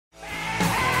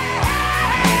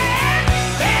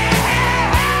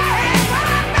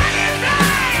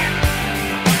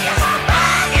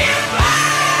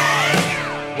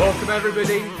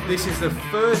This is the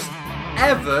first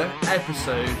ever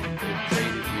episode of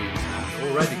Jaded Views. And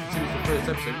already, considering it's the first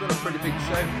episode, we've got a pretty big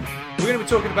show. We're going to be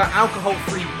talking about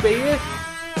alcohol-free beer,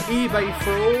 eBay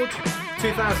fraud,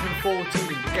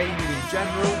 2014 and gaming in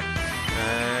general.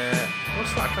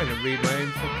 What's that? I can't even read my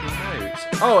own fucking notes.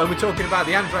 Oh, and we're talking about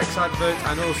the Anthrax advert,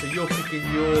 and also you're picking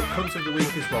your cunt of the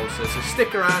week as well, sir. So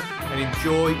stick around and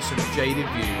enjoy some Jaded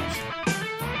Views.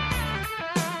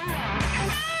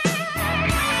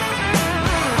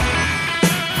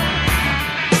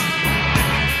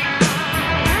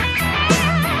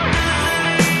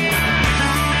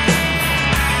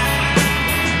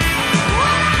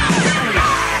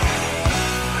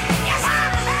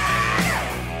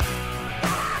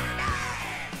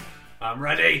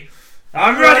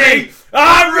 I'm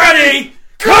ready!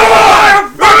 Come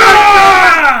on!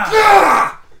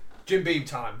 Jim Beam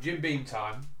time.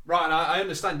 Right, and I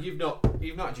understand you've not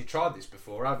actually tried this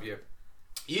before, have you?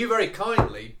 You very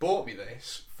kindly bought me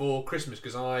this for Christmas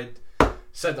because I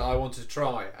said that I wanted to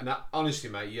try it. And honestly,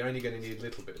 mate, you're only going to need a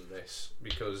little bit of this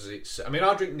because it's... I mean,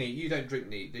 I drink neat. You don't drink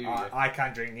neat, do you? I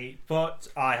can drink neat, but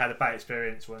I had a bad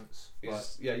experience once.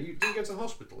 Yeah, you didn't go to the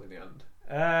hospital in the end?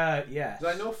 Yeah. Is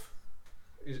that enough?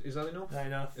 Is that enough? Not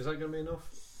enough. Is that going to be enough?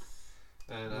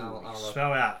 And I'll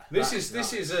smell that. This is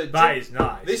nice.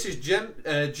 This is Jim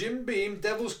Beam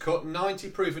Devil's Cut 90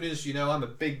 proof, and as you know,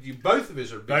 both of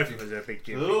us are a big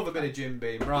Jim Beam. Love a bit of Jim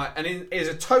Beam, right? And here's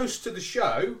a toast to the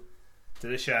show. To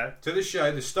the show.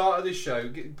 The start of this show.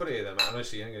 Put it here, then, Matt.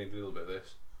 Honestly, you're going to need a little bit of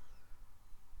this.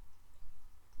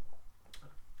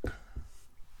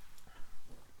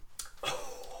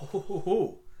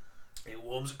 It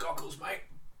warms the cockles, mate.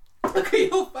 Look at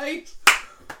your face.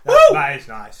 That is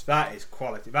nice. That is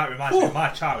quality. That reminds me of my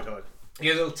childhood. You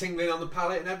get a little tingling on the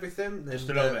palate and everything. Just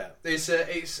a little bit. It's.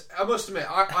 I must admit,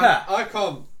 I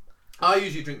can't. I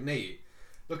usually drink neat.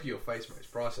 Look at your face, mate. It's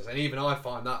priceless. And even I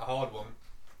find that a hard one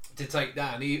to take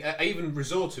down. I even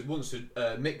resorted once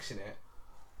to mixing it.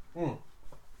 I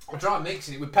tried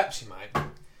mixing it with Pepsi, mate.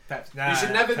 Nah, you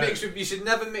should never mix with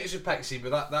Pepsi,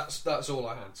 but that's all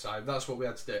I had. So that's what we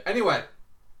had to do. Anyway.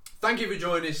 Thank you for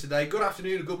joining us today. Good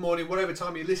afternoon or good morning, whatever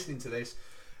time you're listening to this.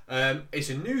 It's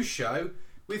a new show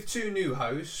with two new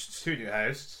hosts.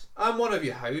 I'm one of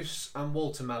your hosts. I'm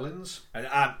Walter Mellons. And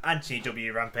I'm Anthony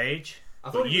W. Rampage.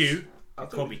 You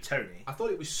call me Tony. I thought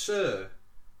it was Sir.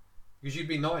 Because you've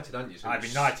been knighted, haven't you? So I've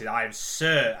been knighted. I am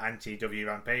Sir Anthony W.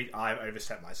 Rampage. I've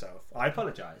overstepped myself. I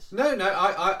apologise. No,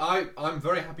 I'm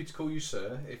very happy to call you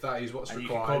Sir, if that is what's and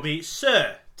required. You can call me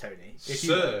Sir Tony.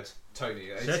 Sir Tony.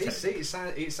 It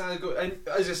sounded good. And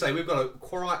as I say, we've got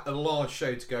quite a large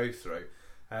show to go through.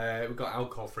 We've got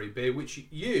alcohol-free beer, which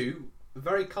you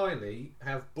very kindly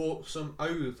have brought some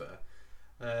over.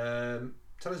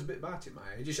 Tell us a bit about it,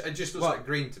 mate. It just looks like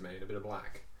green to me and a bit of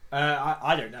black.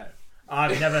 I don't know.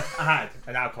 I've never had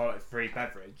an alcohol-free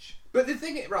beverage. But the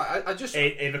thing is, right, I just...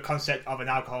 In the concept of an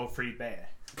alcohol-free beer.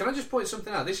 Can I just point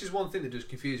something out? This is one thing that does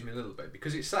confuse me a little bit,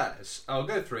 because it says, I'll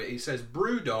go through it, it says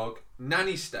Brewdog,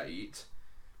 Nanny State.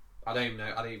 I don't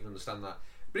even understand that.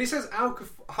 But it says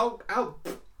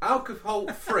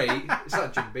alcohol-free, it's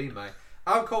like Jim Beam, mate.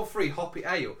 Alcohol-free hoppy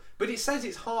ale. But it says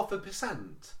it's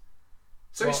 0.5%.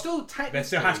 So it's still technically... There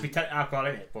still has to be alcohol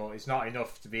in it, but it's not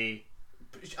enough to be...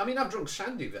 I mean, I've drunk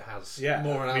Shandy that has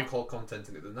more alcohol content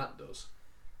in it than that does.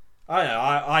 I know.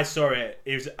 I saw it.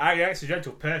 It was an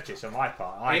accidental purchase on my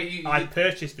part. I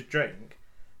purchased the drink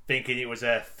thinking it was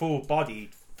a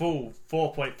full-bodied, full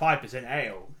 4.5%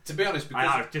 ale. To be honest, because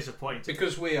I was disappointed.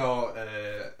 Because we are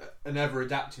an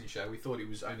ever-adapting show, we thought it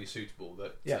was only suitable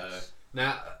that... Yes.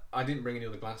 Now, I didn't bring any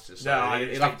other glasses, so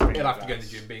it'll have to go into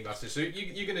Jim Beam glasses. So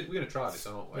we're going to try this,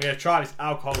 aren't we? We're going to try this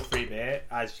alcohol-free beer.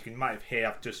 As you might have heard,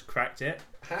 I've just cracked it.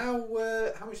 How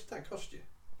much did that cost you?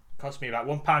 Cost me about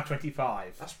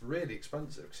 £1.25. That's really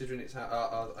expensive, considering it's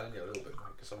only a little bit,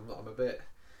 because I'm a bit...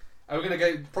 Are we going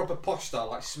to go proper posh style,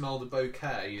 like smell the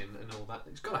bouquet and all that?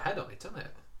 It's got a head on it, hasn't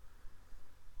it?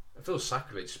 It feels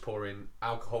sacrilege pouring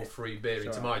alcohol-free beer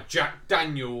into my Jack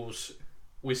Daniels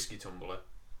whiskey tumbler.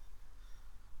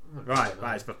 Right,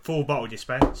 it's the full bottle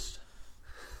dispensed.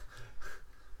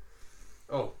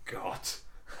 Oh God,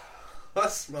 that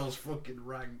smells fucking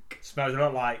rank. Smells a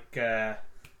lot like oh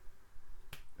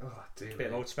dear, a bit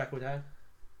of old speckled ale.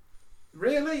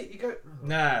 Really? You go? Oh.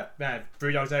 No,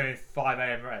 Brewdog's own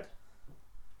 5am red.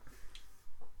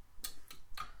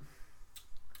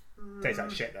 Tastes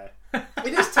like shit though.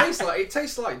 It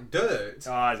tastes like dirt.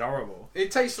 Oh, it's horrible.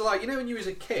 It tastes like, when you was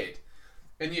a kid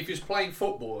and if you was playing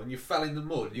football and you fell in the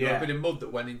mud, you got a bit of mud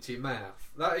that went into your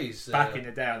mouth. That is back in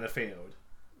the day on the field.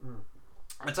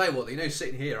 I tell you what,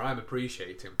 sitting here, I'm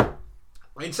appreciating.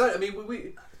 I mean,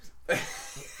 we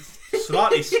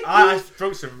Slightly. I've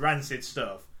drunk some rancid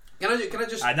stuff. Can I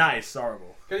just? And that is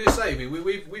horrible. Can I just say, I mean,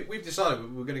 we've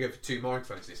decided we're going to go for 2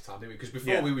 microphones this time, didn't we? Because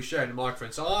before we were sharing a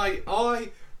microphone. So I,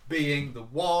 being the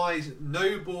wise,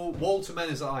 noble Walter Menn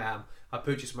as I am, I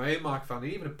purchased my own microphone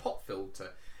and even a pop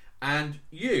filter. And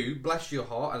you, bless your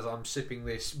heart, as I'm sipping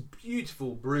this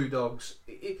beautiful Brewdog's.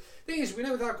 Thing is, we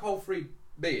know with alcohol-free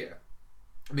beer.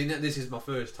 I mean, this is my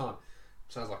first time.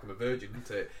 Sounds like I'm a virgin,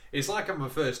 doesn't it? It's like I'm my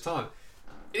first time.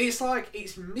 It's like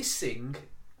it's missing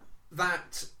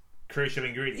that crucial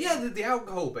ingredient. Yeah, the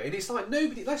alcohol bit. And it's like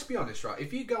nobody. Let's be honest, right?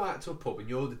 If you go out to a pub and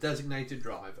you're the designated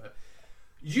driver,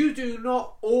 you do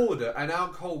not order an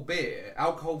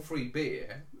alcohol-free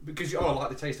beer, because I like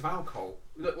the taste of alcohol.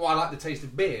 Well, I like the taste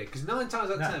of beer, because 9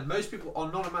 times out of 10, most people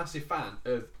are not a massive fan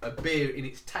of a beer in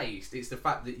its taste. It's the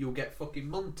fact that you'll get fucking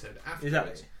munted afterwards.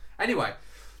 Exactly. Anyway,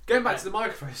 going back to the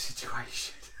microphone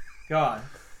situation. Go on.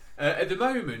 At the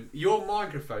moment, your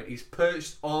microphone is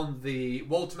perched on the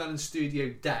Walter Menn Studio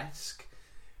desk.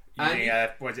 What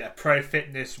is it? A Pro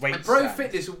Fitness weight stand. Pro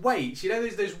Fitness weights. You know,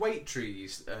 there's those weight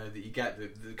trees that you get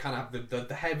that kind of have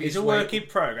the heaviest. It's a work in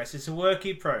progress.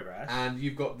 And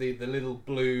you've got the little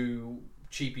blue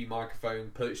cheapy microphone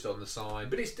perched on the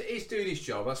side, but it's doing its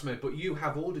job. That's me. But you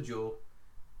have ordered your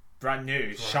brand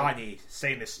new, shiny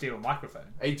stainless steel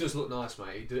microphone. It does look nice,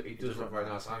 mate. It does look very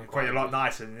nice. Quite a lot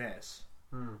nicer than this.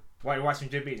 Why are you watching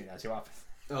Jim Beam now? See what happens.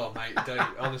 Oh, mate,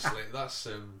 don't. Honestly, that's.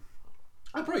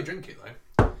 I'd probably drink it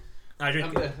though. I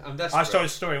drink it. I'm desperate. I told a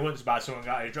story once about someone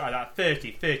got like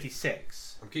 30,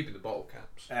 36. I'm keeping the bottle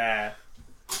caps.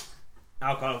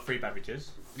 Alcohol-free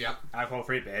beverages. Yeah.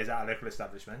 Alcohol-free beers at a local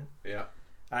establishment. Yeah.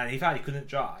 And he found he couldn't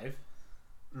drive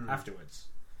afterwards.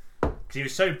 Because he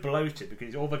was so bloated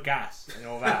because all the gas and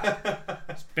all that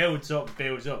just builds up.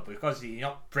 Because you're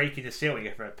not breaking the seal when you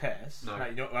go for a piss. No.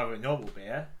 Like you're not having a normal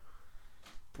beer.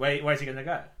 Where's he going to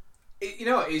go? You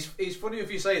know, it's funny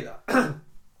if you say that.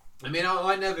 I mean,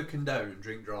 I never condone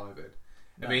drink driving.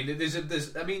 No. I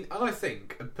mean, I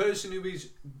think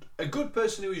a good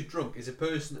person who is drunk is a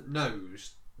person that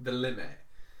knows the limit,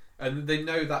 and they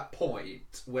know that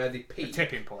point where they peak. The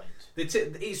tipping point.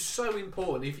 It's so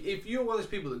important. If you're one of those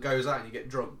people that goes out and you get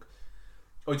drunk,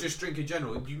 or just drink in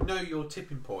general, you know your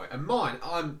tipping point. And mine,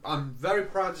 I'm very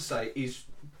proud to say, is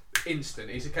instant.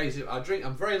 It's a case of I drink.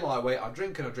 I'm very lightweight. I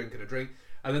drink and I drink and I drink.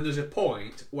 And then there's a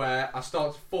point where I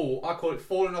start to fall. I call it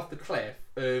falling off the cliff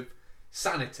of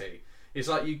sanity. It's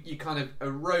like you kind of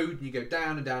erode and you go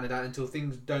down and down and down until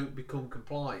things don't become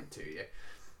compliant to you.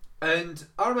 And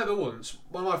I remember once,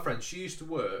 one of my friends, she used to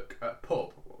work at a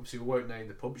pub. Obviously, we won't name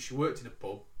the pub, but she worked in a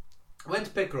pub. I went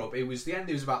to pick her up. It was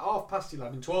about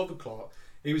 11:30, 12 o'clock.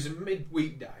 It was a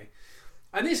mid-weekday.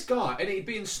 And this guy, and it had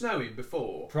been snowing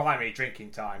before. Primary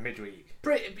drinking time, midweek.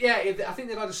 I think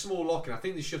they'd had a small lock-in. I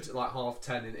think they shut it like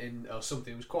 10:30 in or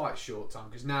something. It was quite a short time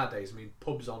because nowadays, I mean,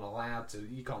 pubs aren't allowed to.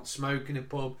 You can't smoke in a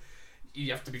pub.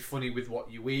 You have to be funny with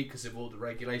what you eat because of all the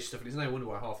regulation stuff. And it's no wonder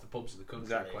why half the pubs in the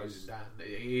country are closing down.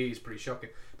 It is pretty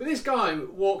shocking. But this guy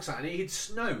walks out and it had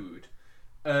snowed.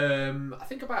 I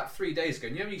think about 3 days ago.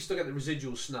 And you know, you still get the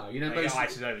residual snow. You know, it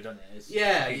ices over, doesn't it? It's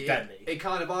deadly. It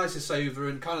kind of ices over,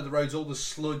 and kind of the roads, all the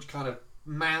sludge kind of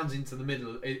mounds into the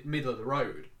middle of the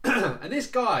road. And this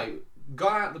guy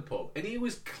got out of the pub, and he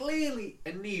was clearly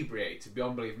inebriated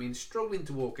beyond belief. I mean, struggling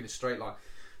to walk in a straight line.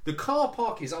 The car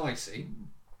park is icy,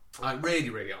 like really,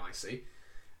 really icy.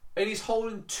 And he's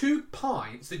holding 2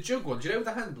 pints, the jug ones, you know, with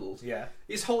the handles? Yeah.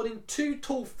 He's holding 2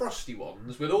 tall frosty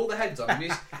ones with all the heads on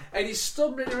them. And he's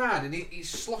stumbling around and he's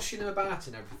sloshing them about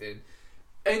and everything.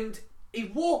 And he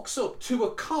walks up to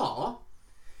a car,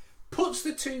 puts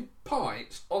the 2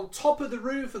 pints on top of the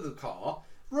roof of the car,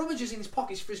 rummages in his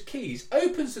pockets for his keys,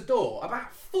 opens the door,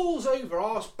 about falls over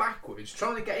arse backwards,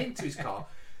 trying to get into his car.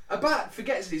 About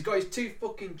forgets that he's got his 2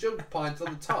 fucking jug pints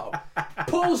on the top,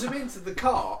 pulls him into the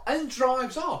car and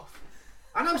drives off.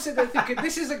 And I'm sitting there thinking,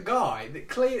 this is a guy that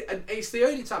clearly, and it's the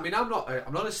only time. I mean, I'm not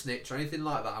a snitch or anything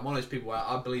like that. I'm one of those people where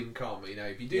I believe in karma. You know,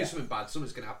 if you do something bad,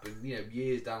 something's going to happen. You know,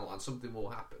 years down the line, something will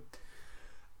happen.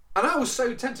 And I was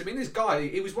so tempted. I mean, this guy,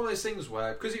 it was one of those things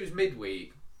where, because it was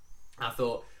midweek, I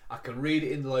thought I can read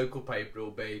it in the local paper.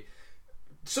 It'll be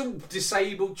some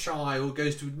disabled child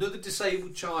goes to another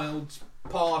disabled child's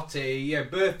party,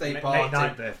 birthday party.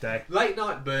 Late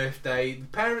night birthday. The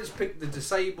parents pick the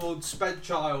disabled sped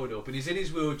child up and he's in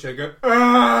his wheelchair going,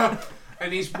 "Argh!"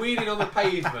 and he's wheeling on the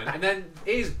pavement, and then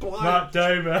here's blind Matt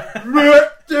Damon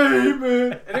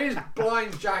and here's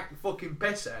blind Jack fucking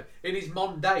pisshead in his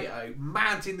Mondeo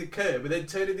mounting the curb and then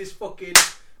turning this fucking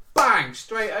bang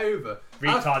straight over.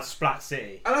 Retard Splat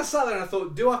City. And I sat there and I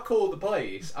thought, do I call the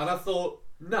police? And I thought,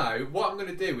 No, what I'm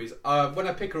going to do is when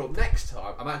I pick her up next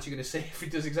time, I'm actually going to see if he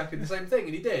does exactly the same thing,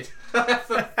 and he did.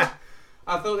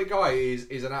 I thought the guy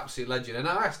is an absolute legend, and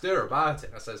I asked her about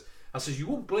it. I says, you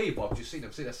won't believe what I've just seen.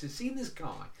 I said, seen this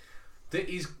guy that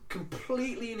is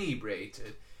completely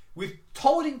inebriated, with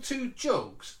holding 2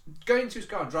 jugs, going to his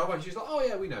car and drive away. She's like, oh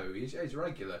yeah, we know who he is. Yeah, he's a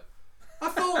regular. I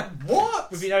thought, what?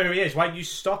 If you know who he is, why don't you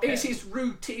stop it? It's his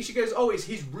routine. She goes, oh, it's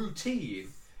his routine.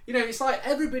 You know, it's like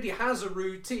everybody has a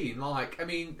routine. Like, I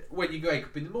mean, when you wake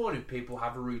up in the morning, people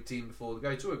have a routine before they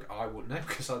go to work. I wouldn't know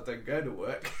because I don't go to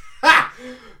work.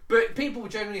 But people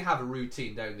generally have a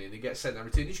routine, don't they? And they get sent that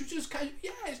routine. And she was just kind of,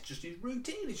 yeah, it's just his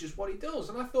routine. It's just what he does.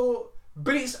 And I thought,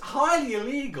 but it's highly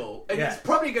illegal. And it's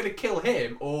probably going to kill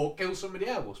him or kill somebody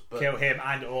else. But kill him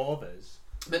and or others.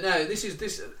 But no, this as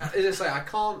I say, I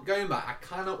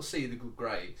cannot see the good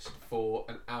grace for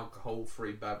an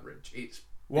alcohol-free beverage. It's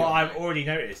I've already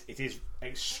noticed, it is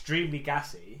extremely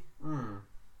gassy.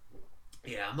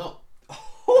 Yeah, I'm not.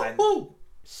 And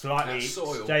slightly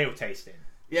stale tasting.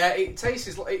 Yeah, it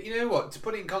tastes like, you know what? To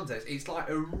put it in context, it's like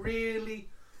a really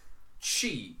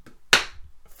cheap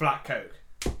flat Coke.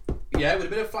 Yeah, with a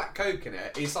bit of flat Coke in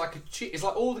it. It's like it's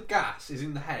like all the gas is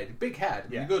in the head, big head,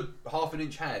 with a good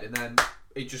half-an-inch head, and then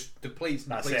it just depletes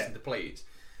and depletes and depletes.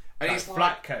 And it's flat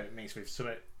like Coke mixed with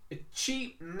something. A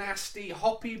cheap, nasty,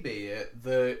 hoppy beer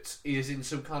that is in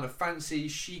some kind of fancy,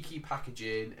 chicy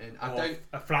packaging, and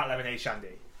a flat lemonade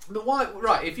shandy. But why?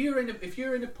 Right, if you're in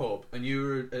a pub and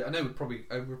you're, I know we're probably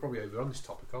over on this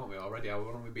topic, aren't we already? How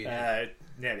long have we been?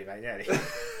 Nearly, mate, nearly.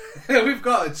 We've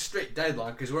got a strict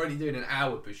deadline because we're only doing an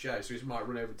hour per show, so we might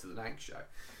run over to the next show.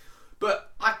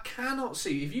 But I cannot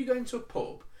see, if you go into a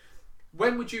pub,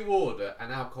 when would you order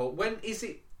an alcohol? When is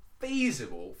it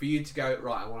feasible for you to go,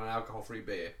 right, I want an alcohol-free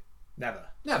beer? Never.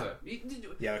 You have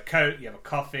a Coke, you have a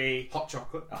coffee, a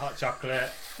hot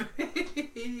chocolate,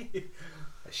 a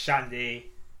shandy.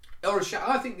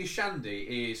 I think the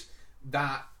shandy is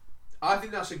that. I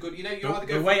think that's a good. You know,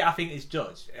 the way I think it's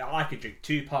judged, I could drink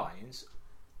 2 pints,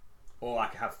 or I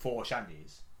could have 4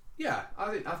 shandies. Yeah,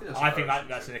 I think that's.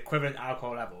 That's an equivalent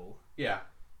alcohol level. Yeah.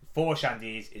 4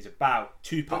 shandies is about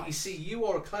 2 pints. But you see, you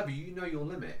are clever. You know your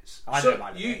limits. I know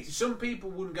my limits. Some people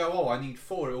wouldn't go, oh, I need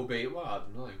 4. It will be, well, I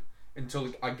don't know,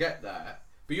 until I get there.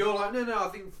 But you're like, no, I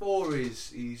think 4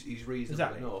 is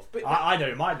reasonable enough. But I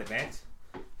know my limit.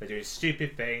 For doing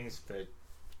stupid things, for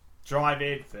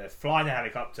driving, for flying a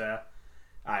helicopter,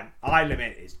 and my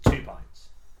limit is 2 pints.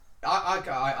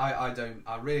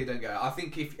 I really don't get it. I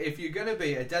think if you're going to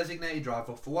be a designated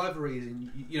driver for whatever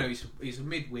reason, you know, it's a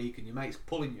midweek and your mate's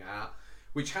pulling you out,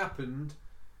 which happened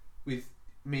with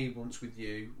me once with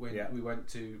you when we went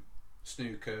to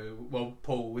snooker. Well,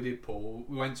 we did Paul.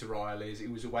 We went to Riley's. It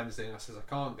was a Wednesday, and I said I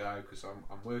can't go because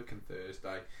I'm working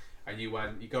Thursday. And you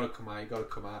went, you got to come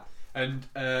out. And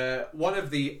one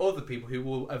of the other people who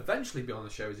will eventually be on the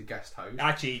show is a guest host.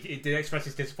 Actually, he did express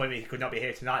his disappointment he could not be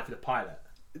here tonight for the pilot.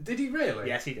 Did he really?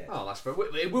 Yes, he did. Oh, that's fair.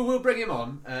 We'll bring him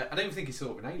on. I don't think he's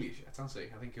thought of an alias yet, has he?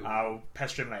 I think he'll. I'll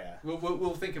pester him later.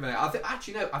 We'll think of it.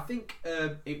 I think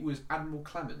it was Admiral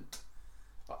Clement.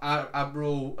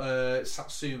 Admiral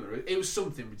Satsuma. It was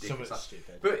something ridiculous. Something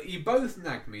stupid. But you both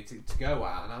nagged me to go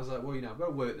out, and I was like, well, you know, I've got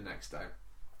to work the next day.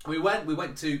 We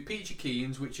went to Peachy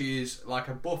Keen's, which is like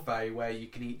a buffet where you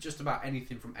can eat just about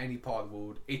anything from any part of the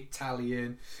world.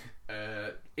 Italian,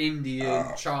 Indian,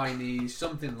 Chinese,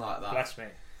 something like that. Bless me.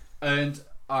 And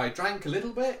I drank a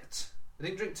little bit. I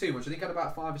didn't drink too much. I think I had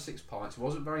about 5 or 6 pints. It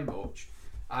wasn't very much.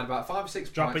 I had about 5 or 6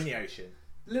 drop pints. In the ocean.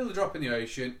 Little drop in the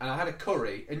ocean. And I had a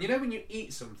curry. And you know when you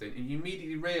eat something and you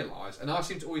immediately realise, and I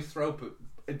seem to always throw up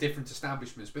at different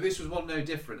establishments, but this was one no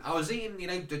different. I was eating, you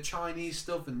know, the Chinese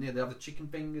stuff, and they have the chicken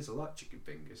fingers. I like chicken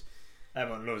fingers.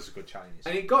 Everyone loves a good Chinese.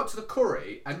 And it got to the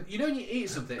curry, and you know when you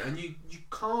eat something and you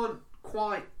can't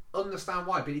quite understand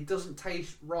why, but it doesn't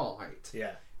taste right.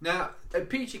 Yeah. Now, at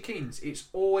Peachy Keen's, it's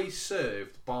always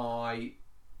served by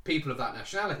people of that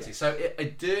nationality. Yeah. So a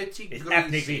dirty, it's greasy,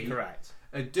 ethnically correct.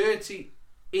 A dirty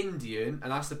Indian,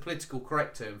 and that's the political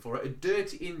correct term for it, a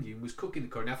dirty Indian was cooking the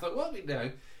curry. And I thought, well, you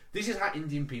know, this is how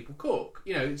Indian people cook.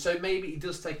 You know, so maybe it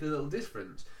does take a little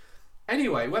difference.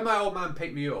 Anyway, when my old man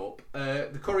picked me up,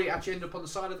 the curry actually ended up on the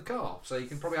side of the car. So you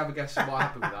can probably have a guess at what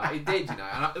happened with that. It did, you know.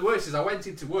 And the worst is I went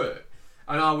into work,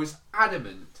 and I was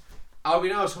adamant. I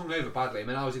mean, I was hungover badly. I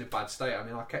mean, I was in a bad state. I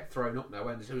mean, I kept throwing up now.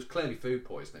 It was clearly food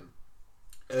poisoning.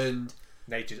 And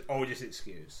nature's oldest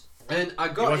excuse. And I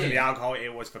got it wasn't in, the alcohol;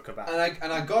 it was for kebab.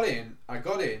 And I got in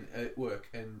at work,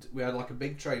 and we had like a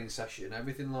big training session,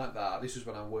 everything like that. This was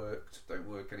when I worked. Don't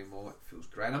work anymore. It feels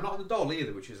great. And I'm not on the dole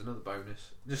either, which is another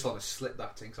bonus. Just want to slip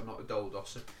that in because I'm not a dole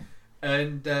dosser.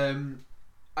 And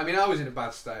I mean, I was in a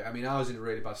bad state. I mean, I was in a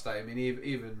really bad state. I mean,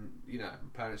 even you know, my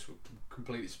parents were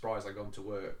completely surprised I'd gone to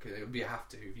work. You have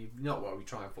to. If you're not well, you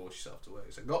try and force yourself to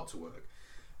work. So I got to work.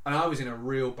 And I was in a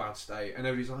real bad state, and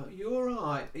everybody's like, "You all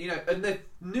right?" You know, and they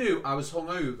knew I was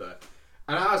hungover,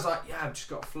 and I was like, "Yeah, I've just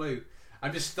got flu."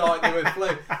 I'm just starting with flu,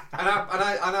 and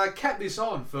I kept this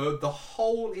on for the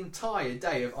whole entire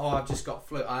day of I've just got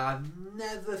flu. I've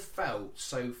never felt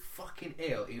so fucking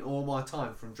ill in all my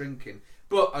time from drinking.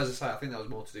 But as I say, I think that was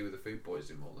more to do with the food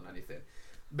poisoning more than anything.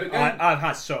 But I've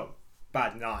had some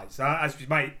bad nights. As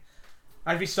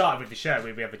we started with the show,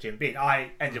 we have a Jim Beam. I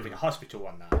ended up in a hospital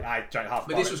one night. I drank half.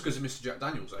 But this was because of Mr. Jack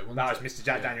Daniels, though. Wasn't That was Mr.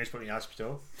 Jack Daniels put me in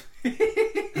hospital. What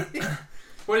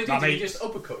did he do? Did he just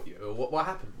uppercut you, or what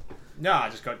happened? No, I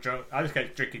just got drunk. I just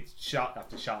kept drinking shot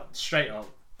after shot, straight up,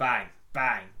 bang,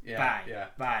 bang, bang,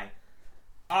 bang.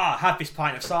 Have this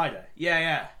pint of cider.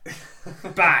 Yeah.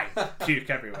 Bang, puke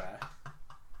everywhere.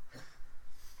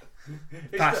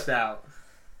 Passed out.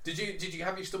 Did you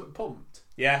have your stomach pumped?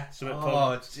 Yeah, stomach pumped.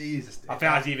 Oh Jesus! I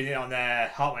think I was even in on their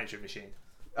heart monitoring machine.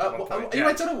 You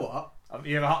went on a what?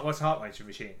 What's a heart monitoring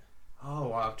machine? Oh,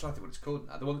 wow, I'm trying to think what it's called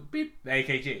now. The one beep, The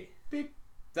AKG. beep.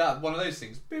 That one of those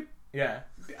things. Beep. Yeah,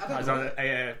 I was don't on know.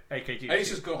 the AKG. It's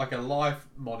just got like a live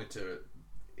monitor.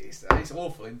 It's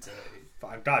awful, isn't it? But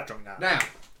I'm glad drunk now. Now,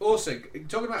 also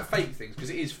talking about fake things, because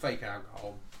it is fake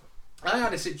alcohol. I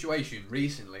had a situation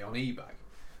recently on eBay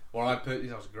where I put.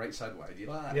 That was a great segue. Do you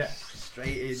like that? Yeah.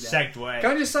 Straight in there. Segway.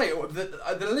 Can I just say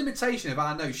the limitation of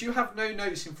our notes? You have no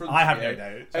notes in front of you. I have no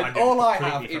notes. And all I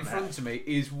have in front of me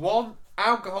is 1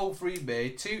 alcohol-free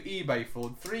beer, 2 eBay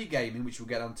fraud, 3 gaming, which we'll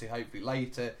get onto hopefully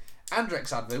later,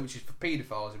 Andrex advert, which is for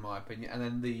paedophiles in my opinion, and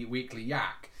then the weekly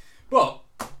yak. But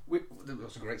that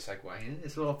was a great segue.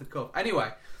 It's all off the cuff. Anyway,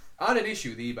 I had an issue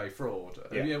with eBay fraud.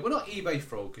 Yeah. Well, not eBay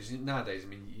fraud because nowadays, I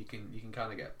mean, you can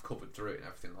kind of get covered through it and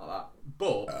everything like that.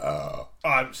 But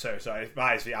I'm so sorry.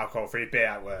 Mine is the alcohol-free beer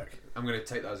at work. I'm going to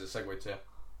take that as a segue too.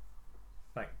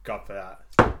 Thank God for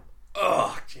that.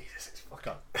 Oh Jesus, it's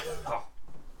fucking.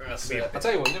 I'll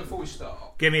tell you what. Before we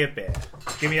start, Give me a beer.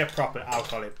 Give me a proper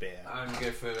alcoholic beer. I'm going to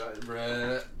go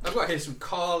for. I've got here some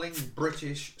Carling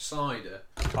British cider.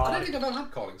 I don't think I've ever had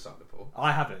Carling cider before.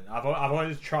 I haven't. I've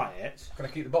wanted to try it. Can I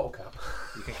keep the bottle cap?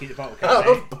 You can keep the bottle I cap.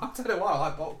 eh? don't know why I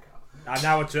like bottle cap. I'm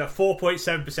now onto a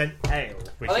 4.7% ale.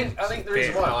 Which I think the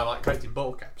reason beer. why I like collecting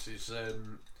bottle caps is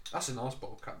that's a nice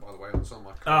bottle cap, by the way. It's on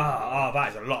my Oh, that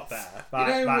is a lot better.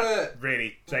 That, that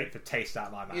really take the taste out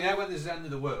of my mouth. You know when there's the end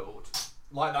of the world,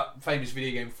 like that famous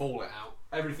video game Fallout,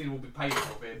 everything will be paid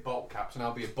for in bottle caps, and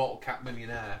I'll be a bottle cap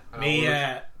millionaire. And Me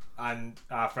and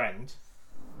our friend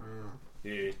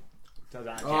who does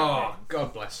that. Oh,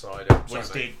 God bless cider. Once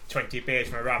did 20 beers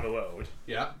from around the world,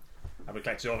 Yeah, and we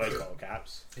collected all those bottle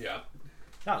caps. yeah,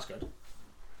 That was good.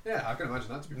 yeah. I can imagine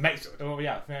that to be good. Oh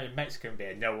yeah, Mexican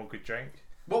beer. No one could drink.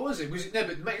 What was it? Was it no?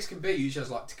 But Mexican beer usually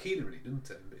has like tequila in it, doesn't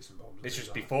it? And bits and bobs. This was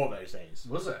before those days.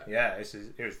 Was it? Yeah,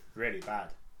 it was really bad.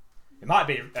 It might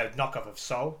be a knockoff of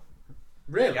Sol.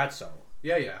 Really? You had Sol.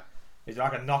 Yeah, yeah, It's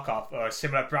like a knockoff or a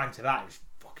similar brand to that. It was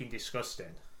fucking disgusting.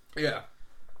 yeah.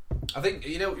 I think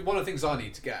one of the things I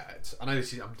need to get. I know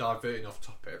I'm diverting off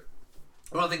topic.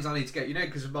 One of the things I need to get,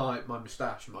 because of my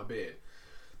moustache and my beard,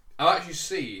 I've actually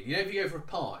seen. If you go for a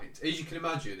pint, as you can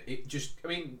imagine,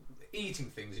 eating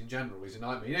things in general is a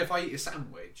nightmare. If I eat a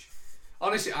sandwich,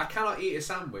 honestly, I cannot eat a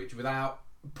sandwich without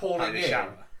pouring in.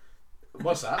 Shower.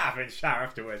 What's that? Having a shower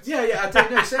afterwards. Yeah, I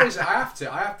don't know. Seriously, I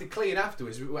have to clean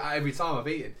afterwards every time I've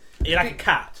eaten. You're like a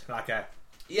cat, like a.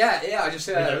 Yeah. I just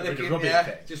With a rubbing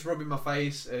thing. just rubbing my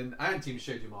face, and I haven't even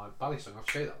showed you my ballet song. I'll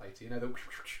show you that later.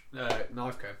 The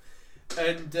knife comb,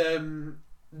 and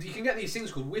you can get these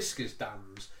things called whiskers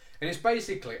dams, and it's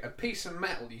basically a piece of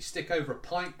metal you stick over a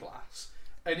pint glass,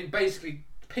 and it basically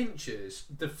pinches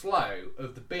the flow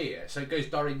of the beer, so it goes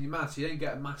directly in your mouth. So you don't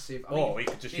get a massive. You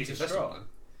could just use a straw.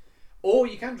 Or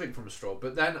you can drink from a straw,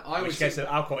 but then Which gets the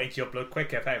alcohol into your blood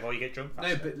quicker, before you get drunk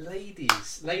faster. No, but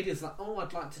ladies like,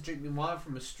 I'd like to drink my wine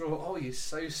from a straw. Oh, you're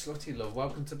so slutty, love.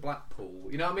 Welcome to Blackpool.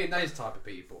 You know what I mean? Those type of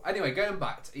people. Anyway, going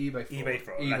back to eBay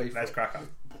fraud. Let's crack on.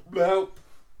 Well,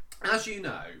 as you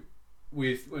know,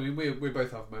 we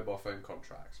both have mobile phone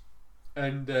contracts,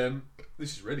 and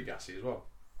this is really gassy as well.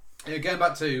 Going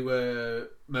back to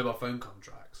mobile phone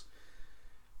contracts,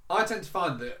 I tend to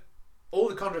find that all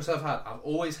the contracts I've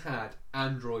always had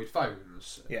Android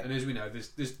phones. Yeah. And as we know,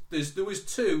 there was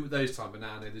 2 those time, but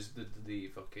now there's the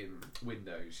fucking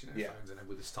Windows, phones and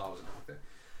with the stars and everything.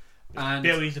 And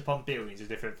billions upon billions of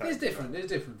different phones. There's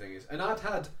different things. And I'd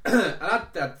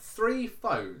had 3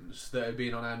 phones that had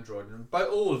been on Android, and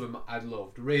all of them I'd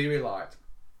loved, really, really liked.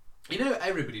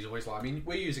 Everybody's always like,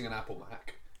 we're using an Apple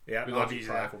Mac. Yeah, with I've Logic used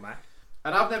an Pro. Apple Mac.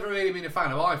 And I've never really been a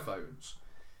fan of iPhones.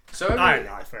 So I own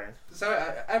an iPhone.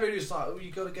 everybody's like, oh,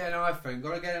 you got to get an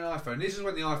iPhone. This is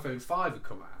when the iPhone 5 had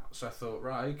come out. So I thought,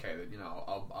 right, okay, then,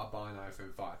 I'll buy an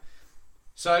iPhone 5.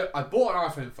 So I bought an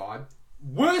iPhone 5.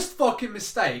 Worst fucking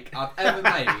mistake I've ever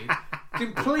made.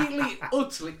 Completely,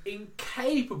 utterly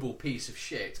incapable piece of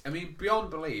shit. I mean, beyond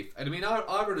belief. And I mean,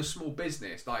 I run a small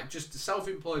business, like just a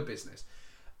self-employed business.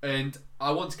 And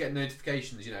I want to get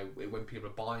notifications, when people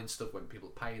are buying stuff, when people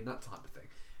are paying, that type of thing.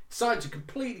 Decided to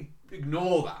completely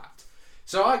ignore that.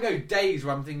 So I go days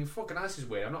where I'm thinking, fucking this is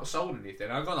weird, I've not sold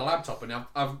anything. I've got on a laptop and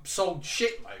I've sold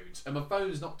shitloads and my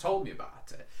phone's not told me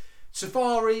about it.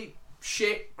 Safari,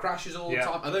 shit, crashes all the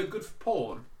time. Although good for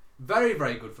porn. Very,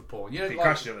 very good for porn. It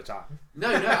crashes all the time.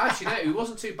 No, actually no, it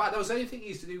wasn't too bad. There was the only thing he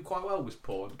used to do quite well was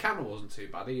porn. The camera wasn't too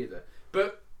bad either.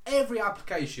 But every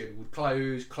application would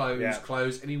close,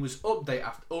 and he was update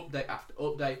after update after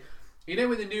update.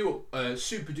 When the new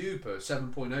Super Duper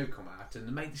 7.0 come out and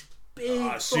they make this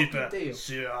big fucking deal. It's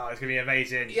going to be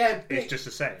amazing. Yeah, it's just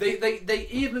the same. They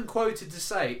even quoted to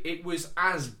say it was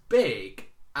as big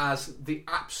as the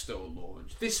App Store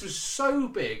launch. This was so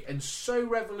big and so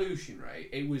revolutionary.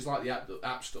 It was like the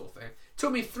App Store thing. It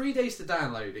took me 3 days to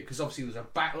download it because obviously there was a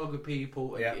backlog of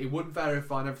people. And it wouldn't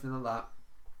verify and everything like that.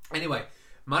 Anyway,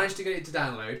 managed to get it to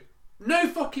download. No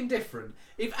fucking different.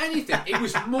 If anything, it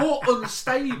was more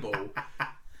unstable.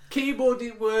 Keyboard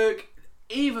didn't work.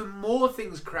 Even more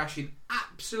things crashing.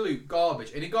 Absolute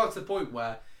garbage. And it got to the point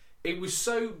where it was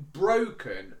so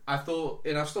broken. I thought,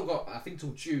 and I've still got, I think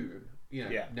till June,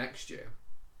 next year.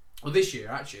 Or this year,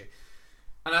 actually.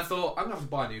 And I thought, I'm going to have to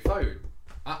buy a new phone.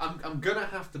 I'm going to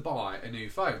have to buy a new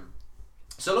phone.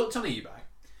 So I looked on eBay.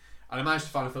 And I managed to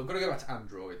find a phone. Got to go back to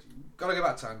Android.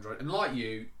 And like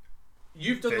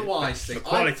you've done the wise thing. The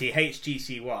quality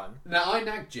HTC One. Now I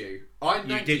nagged you.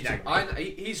 You did nag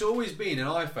me. He's always been an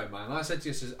iPhone man. And I said to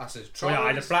you, I said, try.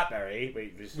 I had a BlackBerry,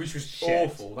 which was shit.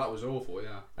 awful. That was awful.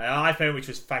 Yeah. An iPhone which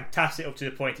was fantastic up to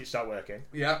the point it stopped working.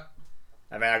 Yeah.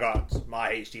 And then I got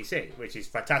my HTC, which is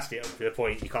fantastic up to the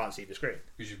point you can't see the screen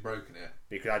because you've broken it.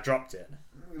 Because I dropped it.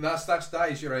 That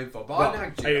is your own fault. But I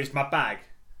nagged you. It was my bag.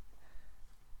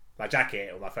 My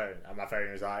jacket or my phone, and my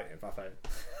phone was like my phone.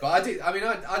 But I did. I mean,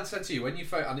 I'd said to you when you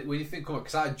think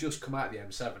because I had just come out of the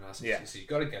M7. I said, you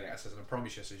got to get it. I said, and I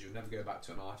promise you, I said you'll never go back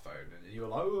to an iPhone. And you were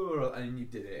like, oh, and you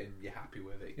did it, and you're happy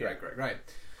with it. Great.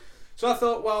 So I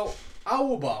thought, well, I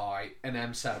will buy an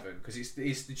M7 because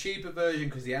it's the cheaper version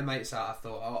because the M8's out. I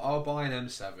thought I'll buy an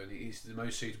M7. It's the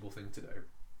most suitable thing to do.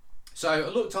 So I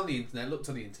looked on the internet,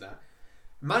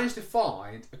 managed to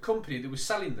find a company that was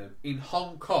selling them in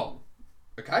Hong Kong.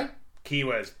 Okay?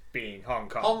 Keywords being Hong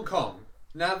Kong. Hong Kong.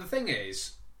 Now, the thing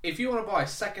is, if you want to buy a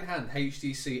second-hand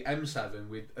HTC M7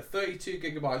 with a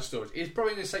 32GB storage, it's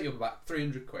probably going to set you up about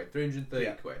 300 quid,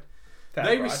 330 quid.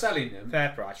 They were selling them. Fair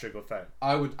price for a good phone.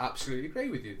 I would absolutely agree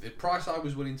with you. The price I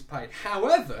was willing to pay.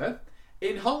 However,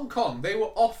 in Hong Kong, they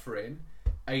were offering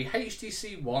a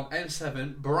HTC One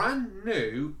M7 brand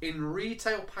new in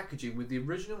retail packaging with the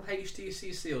original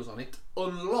HTC seals on it,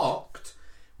 unlocked,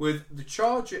 with the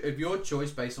charger of your choice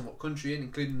based on what country you're in,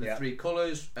 including the three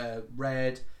colours,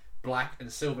 red, black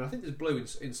and silver. And I think there's blue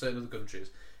in certain other countries.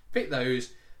 Pick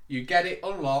those, you get it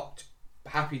unlocked,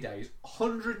 happy days.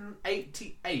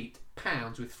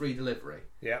 £188 with free delivery.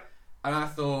 Yeah. And I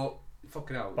thought,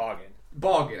 fucking hell.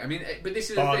 Bargain. I mean, but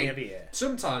this is bargain the thing. Every year.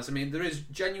 Sometimes, I mean, there is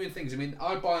genuine things. I mean,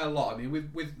 I buy a lot. I mean,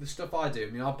 with the stuff I do, I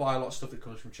mean, I buy a lot of stuff that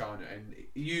comes from China. And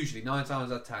usually, 9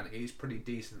 times out of 10, it is pretty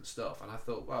decent stuff. And I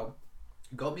thought, well,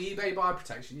 got me eBay buyer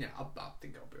protection. Yeah, I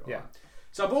think I'll be alright. Yeah.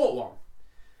 So I bought one.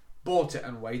 Bought it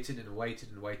and waited,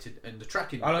 and the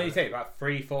tracking. How long did it take? About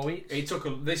 3-4 weeks. It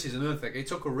took. This is another thing. It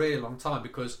took a really long time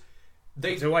because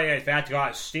they. So wait, if they had to go out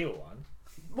and steal one.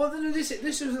 Well, this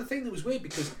was the thing that was weird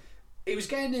because it was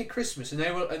getting near Christmas, and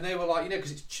they were like,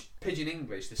 because it's Pigeon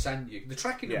English to send you. The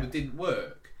tracking number didn't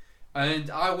work, and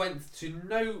I went to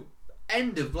no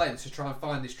end of lengths to try and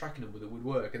find this tracking number that would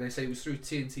work, and they said it was through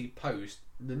TNT Post,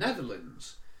 the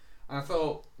Netherlands. And I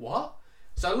thought, what?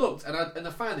 So I looked, and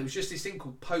I found it was just this thing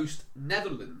called Post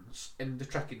Netherlands, and the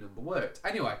tracking number worked.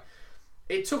 Anyway,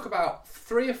 it took about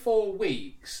 3 or 4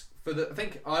 weeks for I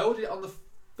think I ordered it on the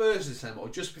 1st of December, or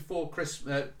just before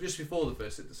Christmas, just before the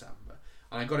 1st of December,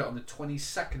 and I got it on the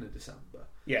 22nd of December.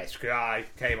 Yes, because I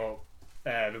came up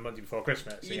the Monday before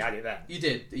Christmas, so you had it then.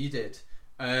 You did.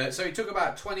 So it took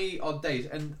about 20 odd days,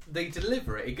 and they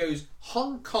deliver it. It goes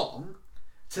Hong Kong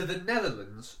to the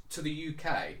Netherlands to the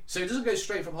UK. So it doesn't go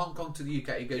straight from Hong Kong to the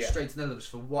UK. It goes straight to the Netherlands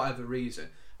for whatever reason.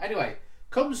 Anyway,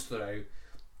 comes through.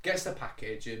 gets the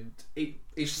package, and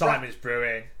it's Simon's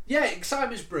Brewing. Yeah,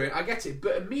 excitement's brewing. I get it,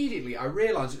 but immediately I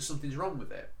realise that something's wrong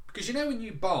with it. Because you know when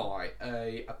you buy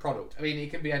a product, I mean, it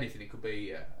can be anything. It could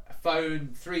be a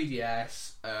phone,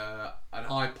 3DS, an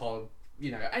iPod,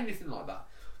 anything like that.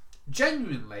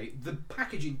 Genuinely, the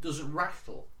packaging doesn't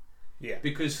rattle. Yeah.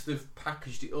 Because they've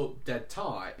packaged it up dead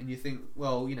tight, and you think,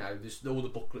 well, there's all the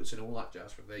booklets and all that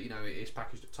jazz from there. It's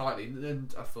packaged up tightly.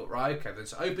 And I thought, right, okay, then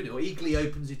so open it, or eagerly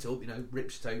opens it up,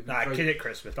 rips it open. Kid at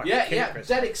Christmas. Christmas.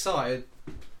 Dead excited.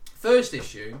 First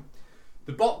issue,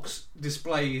 the box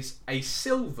displays a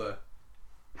silver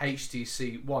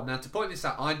HTC One. Now, to point this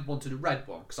out, I wanted a red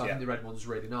one because I think the red one's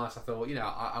really nice. I thought,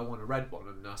 I want a red one,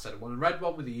 and I said I want a red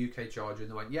one with a UK charger,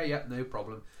 and they went, yeah, no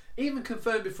problem. Even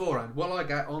confirmed beforehand. Will I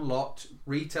get unlocked,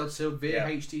 retail silver via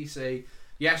HTC?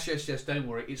 Yes, don't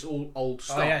worry, it's all old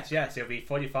stock. Oh yes, it'll be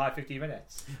 45, 50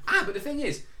 minutes. But the thing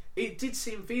is, it did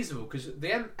seem feasible because the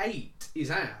M8 is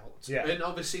out, and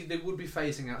obviously they would be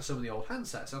phasing out some of the old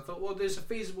handsets. I thought, well, there's a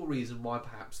feasible reason why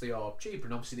perhaps they are cheaper,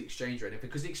 and obviously the exchange rate,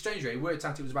 because the exchange rate worked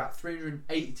out it was about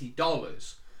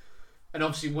 $380, and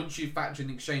obviously once you factor in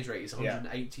the exchange rate, it's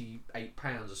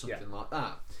 £188 or something like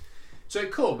that. So it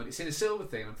come and it's in a silver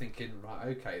thing. I'm thinking,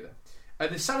 right, okay then.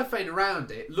 And the cellophane around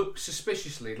it looks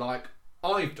suspiciously like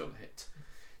I've done it.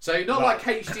 So not like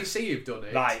HTC have done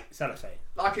it. Like cellophane.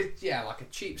 Like a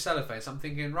cheap cellophane. So I'm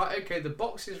thinking, right, okay, the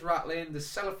box is rattling, the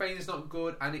cellophane is not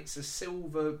good, and it's a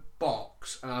silver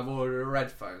box, and I've ordered a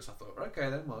red phone. So I thought, okay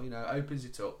then, well, opens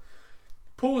it up,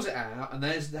 pulls it out, and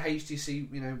there's the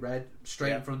HTC, red,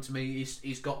 straight in front of me.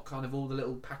 He's got kind of all the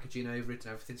little packaging over it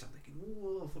and everything. So I'm thinking,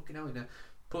 oh, fucking hell,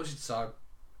 puts it aside,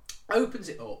 opens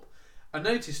it up. I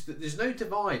noticed that there's no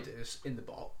dividers in the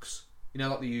box,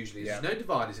 like there usually is. There's no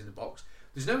dividers in the box.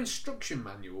 There's no instruction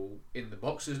manual in the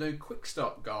box. There's no quick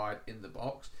start guide in the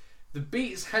box. The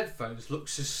Beats headphones look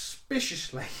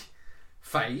suspiciously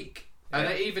fake. And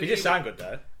they just sound good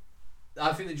though.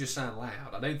 I think they just sound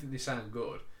loud. I don't think they sound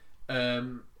good.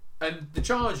 And the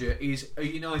charger is a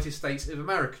United States of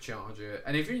America charger.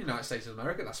 And if you're in the United States of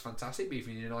America, that's fantastic. But if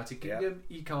you're in the United Kingdom,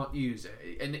 you can't use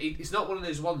it. And it's not one of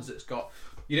those ones that's got,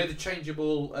 the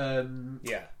changeable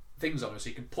things on it. So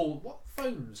you can pull... What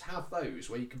phones have those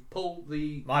where you can pull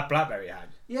the... My BlackBerry had.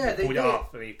 Yeah, pulled it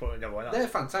off and you put another one on. They're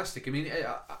fantastic. I mean,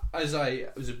 as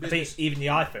a business... I think even the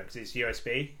iPhone, because it's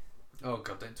USB. Oh,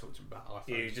 God, don't talk to me about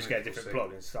iPhone. You just get a different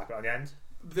plug and slap it on the end.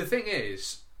 The thing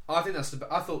is... I think that's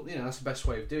that's the best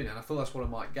way of doing it. And I thought that's what I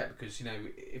might get because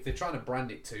if they're trying to brand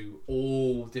it to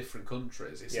all different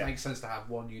countries, it makes sense to have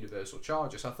one universal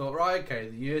charger. So I thought, right, okay,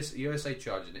 the USA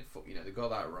charging it, they got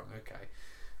that wrong. Okay,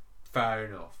 fair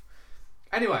enough.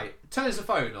 Anyway, turns the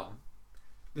phone on.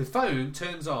 The phone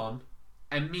turns on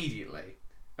immediately,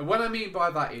 and what I mean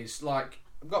by that is like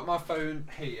I've got my phone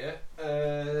here.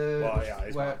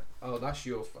 Oh, that's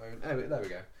your phone. Oh, there we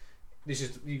go. This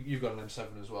is you've got an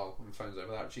M7 as well. My phone's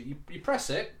over there. Actually, you press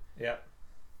it,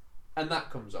 and that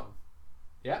comes on,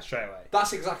 straight away.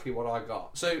 That's exactly what I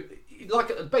got. So,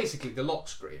 basically the lock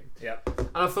screen. And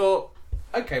I thought,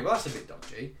 okay, well that's a bit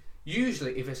dodgy.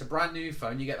 Usually, if it's a brand new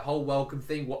phone, you get the whole welcome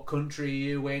thing. What country are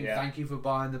you in? Thank you for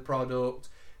buying the product.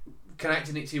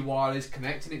 Connecting it to your wireless,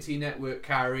 connecting it to your network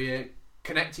carrier,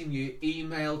 connecting your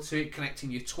email to it, connecting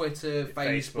your Twitter,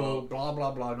 Facebook, blah blah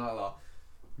blah, blah.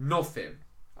 Nothing.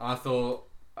 I thought,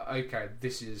 okay,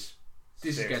 this is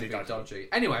getting a bit dodgy.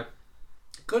 Anyway,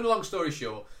 cut a long story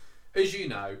short, as you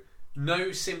know,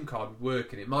 no SIM card would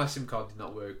work in it. My SIM card did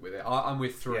not work with it. I'm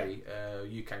with 3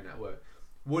 UK network.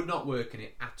 Would not work in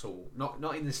it at all.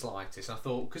 Not in the slightest. I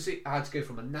thought, because I had to go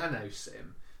from a nano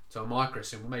SIM to a micro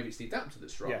SIM, well, maybe it's the adapter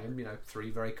that's wrong. And,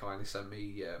 3 very kindly sent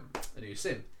me a new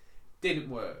SIM. Didn't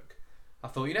work. I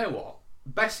thought, you know what?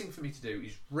 Best thing for me to do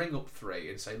is ring up 3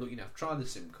 and say, look, I've tried the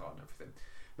SIM card and everything.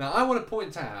 Now, I want to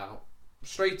point out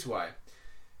straight away,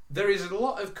 there is a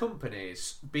lot of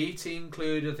companies, BT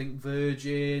included, I think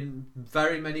Virgin,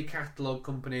 very many catalogue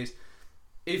companies.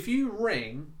 If you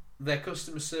ring their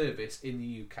customer service in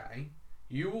the UK,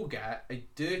 you will get a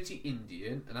dirty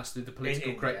Indian, and that's the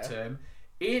political correct term,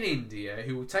 in India,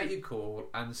 who will take your call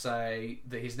and say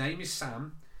that his name is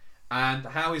Sam, and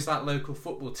how is that local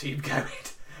football team going?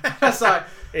 It's like,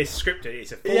 it's scripted.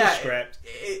 It's a full script.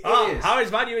 It is. How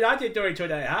is Man United doing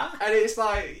today, huh? And it's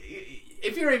like,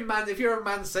 if you're a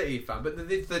Man City fan, but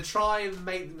they try and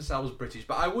make themselves British.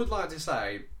 But I would like to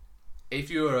say,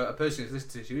 if you're a person who's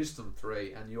listening to this from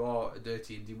 3 and you are a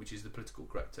dirty Indian, which is the political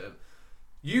correct term,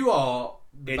 you are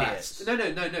the best. No,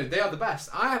 they are the best.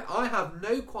 I have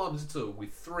no qualms at all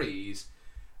with 3's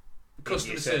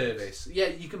customer service. Yeah,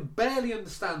 you can barely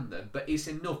understand them, but it's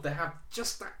enough. They have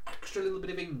just that extra little bit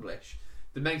of English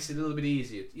that makes it a little bit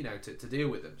easier, to deal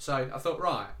with them. So I thought,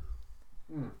 right.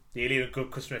 Do you leave a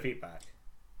good customer feedback?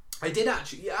 I did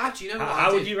actually. Yeah, actually, you know what?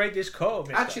 How would you rate this call?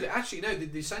 Actually, no.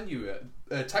 They send you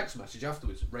a text message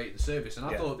afterwards rating the service, and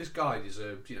I thought this guy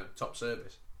deserved, top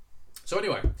service. So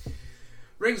anyway,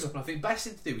 rings up, and I think the best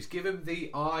thing to do is give him the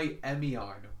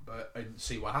IMEI number and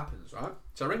see what happens, right?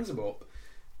 So I rings him up,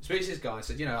 speaks to this guy and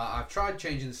said, I've tried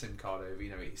changing the SIM card over,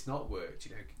 it's not worked.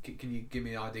 Can you give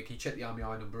me an idea? Can you check the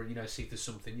IMEI number and see if there's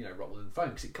something wrong with the phone?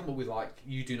 Because it come up with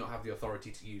you do not have the authority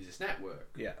to use this network.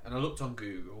 Yeah. And I looked on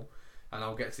Google. And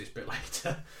I'll get to this bit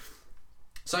later.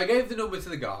 So I gave the number to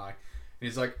the guy, and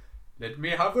he's like, "Let me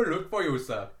have a look for you,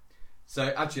 sir."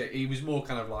 So actually, he was more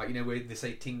kind of like, where they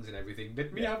say tings and everything.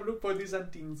 Let me have a look for these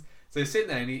and tings. So he's sitting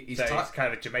there, and he's so it's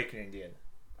kind of a Jamaican Indian.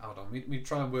 Hold on, we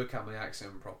try and work out my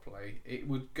accent properly. It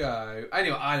would go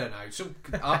anyway. I don't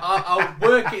know. I'll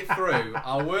work it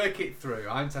through.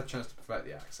 I haven't had a chance to perfect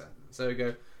the accent. So we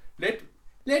go,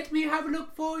 Let me have a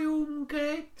look for you,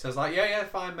 okay? So I was like, yeah,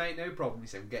 fine, mate, no problem. He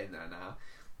said, I'm getting there now.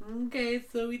 Okay,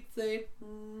 so it's a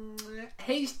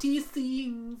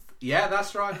HTC. Yeah,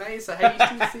 that's right, mate. It's a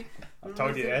HTC. I've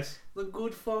told you this. The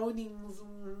good phonings.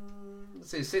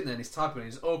 So he's sitting there and he's typing in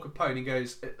his awkward phone. He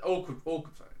goes, awkward phone.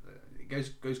 He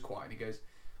goes quiet and he goes,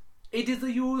 "It is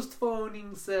a used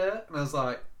phoning, sir." And I was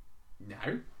like,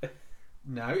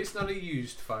 no, it's not a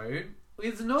used phone.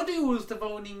 It's not a used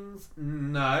phonings.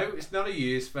 No, it's not a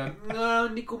used phone. No,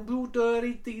 on the computer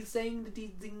it is saying that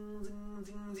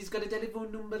it's got a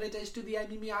telephone number attached to the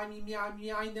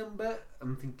IMEI number.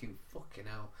 I'm thinking, fucking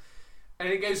hell. And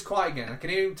it goes quiet again. I can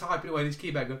hear him typing away on his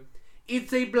keyboard go,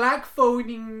 "It's a black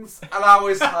phonings." And I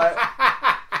was like...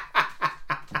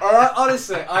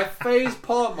 honestly, I face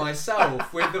palmed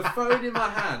myself with the phone in my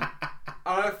hand.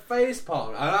 And I face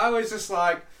palmed. And I was just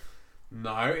like,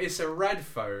 no, it's a red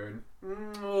phone.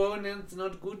 Oh, no, it's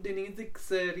not good. It needs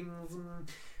settings.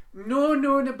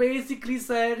 No. Basically,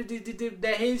 sir,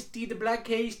 the black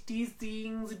HD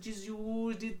things that is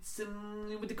used, it's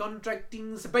with the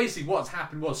contracting. So basically, what's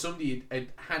happened was somebody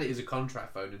had it as a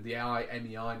contract phone, and the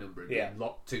IMEI number had been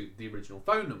locked to the original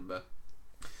phone number.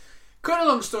 Cut a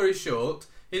long story short,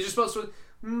 his response was,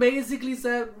 "Basically,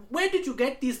 sir, where did you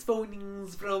get these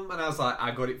phonings from?" And I was like,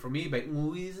 "I got it from eBay."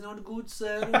 "Oh, it's not good,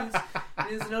 sir.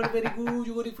 It's not very good.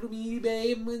 You got it from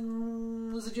eBay.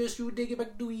 I suggest you take it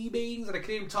back to eBay." And I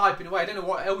can hear him typing away. I don't know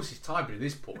what else he's typing at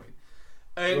this point.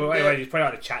 And, well, he's putting it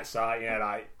on the chat site,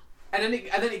 And then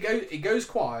it goes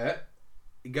quiet.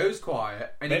 It goes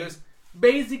quiet, and he goes,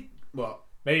 "Basic what?"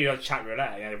 Maybe you're on chat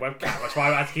roulette, the webcam. That's why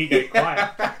I had to keep going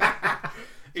quiet.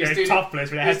 He's doing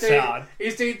topless with a headset on.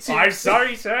 He's doing two. I'm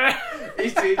sorry, sir.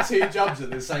 He's doing two jobs at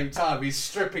the same time. He's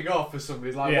stripping off for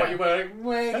somebody. Like, what are you wearing?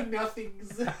 Wearing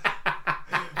nothings.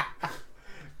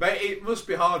 But it must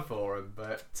be hard for him.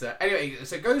 But anyway,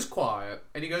 so it goes quiet,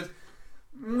 and he goes,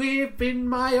 "In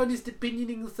my honest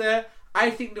opinion, sir, I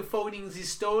think the phonings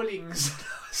is stallings."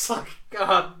 It's like,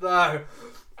 God, no.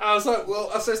 I was like, well,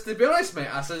 I says, to be honest,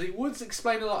 mate, I says, it would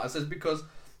explain a lot. I says, because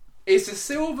it's a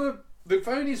silver, the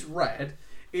phone is red,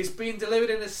 it's being delivered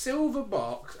in a silver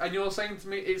box, and you're saying to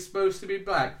me it's supposed to be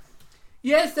black.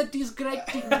 Yes, that is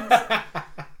correct.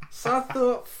 So I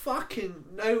thought, fucking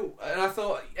no. And I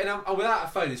thought, and I'm without a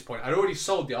phone at this point. I'd already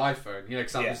sold the iPhone,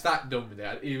 because I was that done with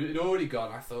it. It had already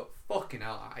gone. I thought, fucking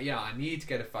hell, I need to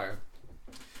get a phone.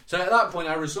 So at that point,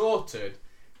 I resorted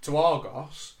to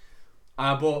Argos.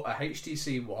 I bought a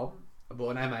HTC One. I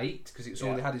bought an M8 because it was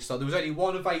all they had in stock. There was only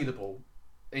one available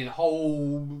in a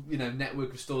whole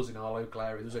network of stores in our local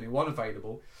area. There was only one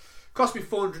available. Cost me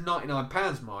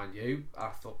 £499, mind you. I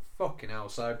thought, fucking hell.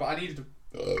 So, but I needed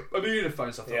a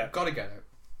phone, so I thought, I've got to get it.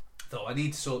 I thought, I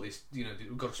need to sort this.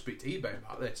 We've got to speak to eBay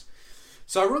about this.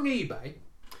 So I rung eBay,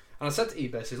 and I said to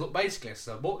eBay, I said, look, basically,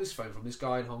 I bought this phone from this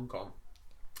guy in Hong Kong,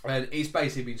 and it's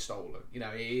basically been stolen.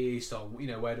 He's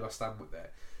stolen. Where do I stand with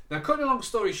it? Now, cutting a long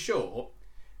story short,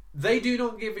 they do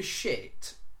not give a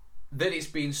shit that it's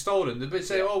been stolen. They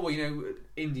say, oh, well,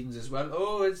 Indians as well.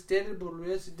 Oh, it's terrible.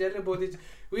 It's terrible.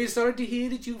 We're sorry to hear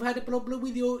that you've had a problem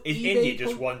with your Is eBay India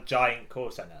just one giant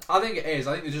call centre? I think it is.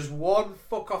 I think there's just one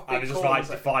fuck-off big just call like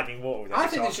centre. dividing water with I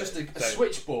think it's just a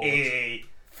switchboard.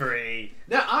 free.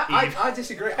 No, I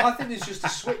disagree. I think it's just a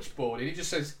switchboard, and it just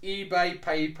says eBay,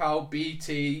 PayPal,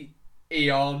 BT,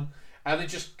 Eon, and they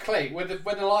just click. When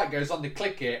the light goes on, they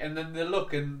click it, and then they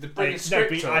look and they bring a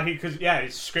script up.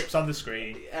 It's scripts on the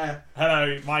screen.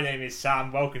 Hello, my name is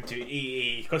Sam. Welcome to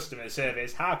EE Customer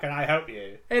Service. How can I help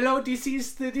you? Hello, this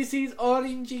is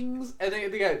Orangeings. And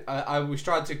they go, I was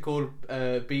trying to call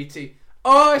BT.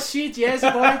 Oh shit, yes,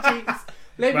 Orangeings.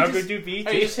 let me Welcome just, to BT.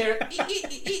 and you just hear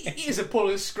it as a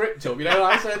pulling script up, like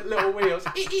I said, little wheels,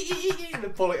 and they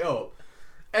pull it up.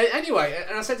 Anyway,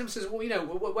 and I said to him, says, well,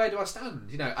 where do I stand?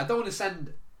 I don't want to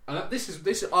send. And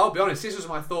this. I'll be honest. This was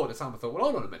my thought at the time. I thought, well,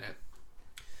 hold on a minute.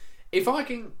 If I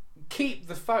can keep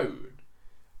the phone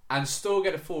and still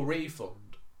get a full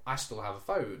refund, I still have a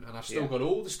phone, and I've still got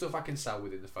all the stuff I can sell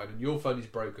within the phone. And your phone is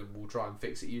broken, we'll try and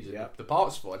fix it using the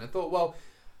parts for it. And I thought, well,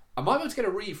 I might be able to get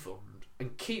a refund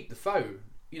and keep the phone.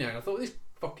 And I thought, this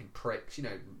fucking pricks,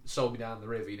 sold me down the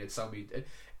river. Sold me.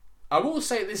 I will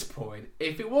say at this point,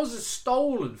 if it was a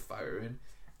stolen phone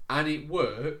and it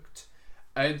worked,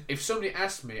 and if somebody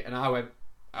asked me and I went,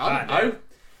 I don't know.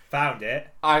 Found it.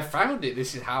 I found it.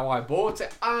 This is how I bought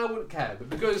it. I wouldn't care. But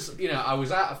because, I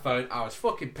was out of phone, I was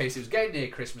fucking pissed. It was getting near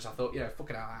Christmas. I thought,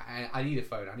 fucking hell, I need a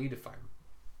phone. I need a phone.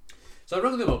 So I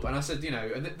rang them up and I said,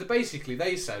 and basically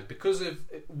they said because of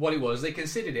what it was, they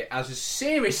considered it as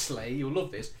seriously, you'll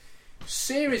love this,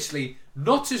 seriously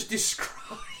not as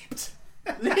described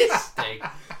listing.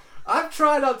 I've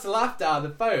tried not to laugh down the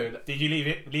phone. Did you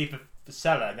leave the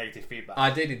seller negative feedback? I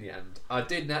did in the end. I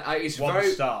did. It's One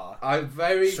star. I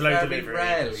very delivery,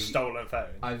 rarely stolen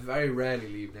phone. I very rarely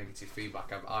leave negative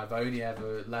feedback. I've only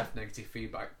ever left negative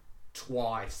feedback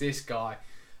twice. This guy,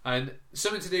 and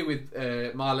something to do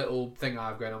with my little thing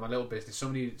I've going on, my little business.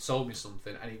 Somebody sold me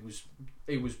something, and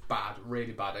it was bad,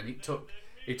 really bad, and it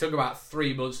took about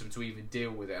 3 months for them to even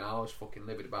deal with it, and I was fucking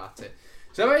livid about it.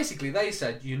 So basically they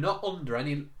said you're not under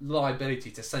any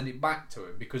liability to send it back to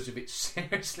him because of its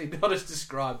seriously not as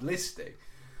described listing.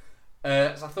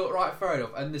 So I thought, right, fair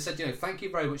enough. And they said, thank you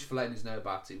very much for letting us know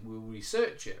about it. We'll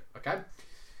research it, okay?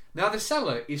 Now the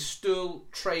seller is still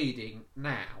trading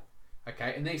now,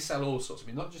 okay? And they sell all sorts.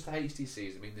 Not just the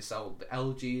HTCs. They sell the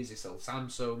LGs, they sell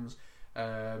Samsungs,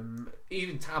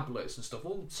 even tablets and stuff,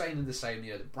 all saying the same,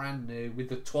 the brand new, with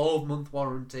the 12-month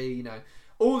warranty,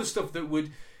 all the stuff that would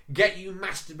get you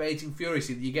masturbating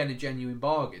furiously that you're getting a genuine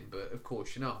bargain, but of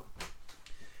course you're not.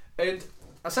 And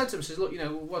I said to him, says, look,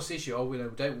 what's the issue? Oh,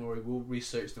 don't worry, we'll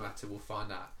research the matter, we'll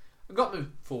find out. I got my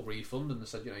full refund, and I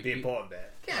said, the important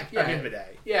bit. Yeah. At the end of the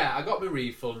day. Yeah, I got my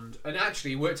refund, and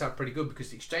actually it worked out pretty good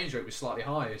because the exchange rate was slightly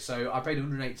higher, so I paid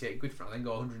 188 quid for it, I then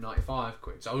got 195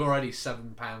 quid, so I was already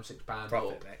 £7, £6 Profit,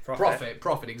 up. mate.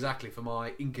 Profit, exactly, for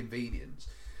my inconvenience.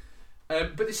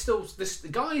 But the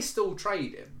guy is still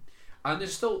trading. And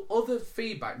there's still other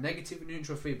feedback, negative and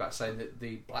neutral feedback, saying that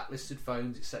the blacklisted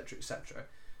phones, etc., etc.,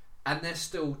 and they're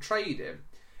still trading.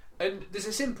 And there's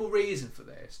a simple reason for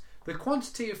this. The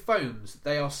quantity of phones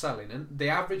they are selling, and the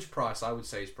average price, I would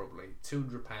say, is probably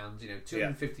 £200,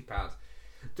 £250.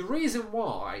 The reason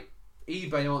why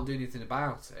eBay aren't doing anything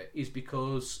about it is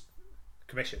because...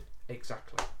 Commission.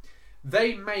 Exactly.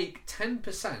 They make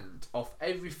 10% off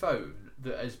every phone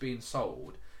that has been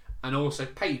sold, and also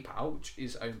PayPal, which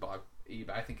is owned by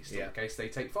eBay, I think it's still the case, they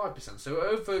take 5%. So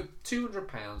over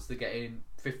 £200 they're getting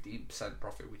 15%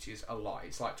 profit, which is a lot.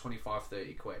 It's like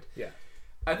 25-30 quid. Yeah.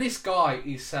 And this guy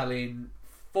is selling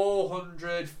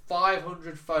 400,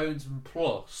 500 phones and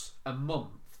plus a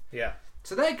month. Yeah.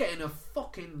 So they're getting a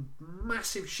fucking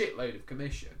massive shitload of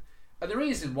commission. And the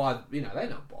reason why, they're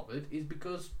not bothered is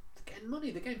because they're getting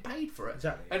money, they're getting paid for it.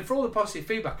 Exactly. And for all the positive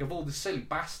feedback of all the silly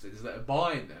bastards that are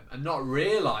buying them and not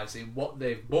realising what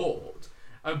they've bought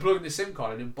and plugging the SIM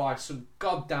card in and by some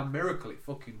goddamn miracle it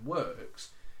fucking works.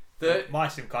 That my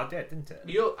SIM card did, didn't it?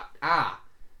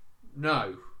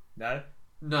 No.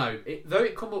 Though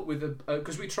it come up with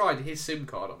because we tried his SIM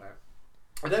card on it.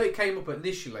 Although it came up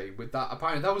initially with that,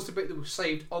 apparently that was the bit that was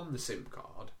saved on the SIM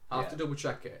card. I'll have to double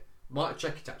check it. Might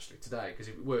check it actually today, because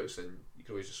if it works then you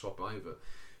can always just swap them over.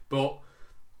 But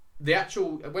the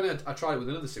actual, when I tried it with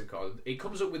another SIM card, it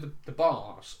comes up with the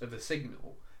bars of the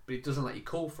signal, but it doesn't let you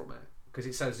call from it because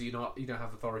it says you don't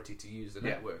have authority to use the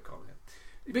network on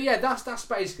it. But yeah, that's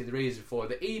basically the reason for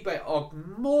it. The eBay are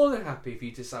more than happy for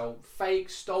you to sell fake,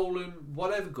 stolen,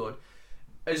 whatever good,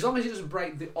 as long as it doesn't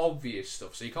break the obvious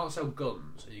stuff. So you can't sell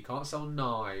guns, and you can't sell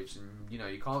knives, and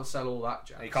you can't sell all that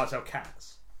jazz. And you can't sell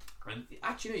cats. And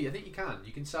actually, no, I think you can.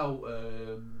 You can sell.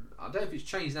 I don't know if it's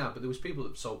changed now, but there was people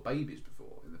that sold babies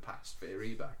before in the past via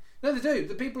eBay. No, they do.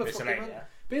 The people are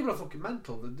fucking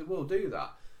mental. They will do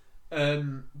that.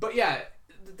 But yeah,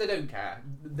 they don't care.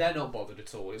 They're not bothered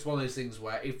at all. It's one of those things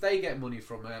where if they get money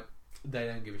from it, they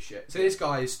don't give a shit. So this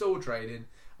guy is still trading.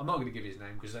 I'm not going to give his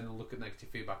name because then they'll look at negative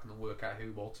feedback and they'll work out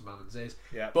who Walter Mannons is.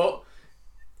 Yeah. But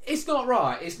it's not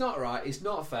right. It's not right. It's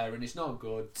not fair, and it's not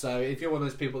good. So if you're one of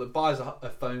those people that buys a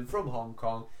phone from Hong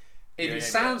Kong, if it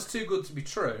sounds too good to be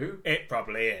true, it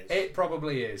probably is. It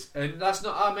probably is, and that's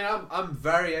not. I mean, I'm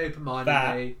very open-minded.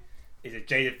 That is a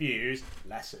Jaded Views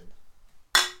lesson.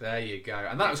 There you go.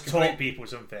 And that was taught people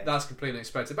something. That's completely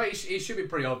unexpected. But it should be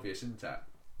pretty obvious, isn't it?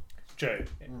 True.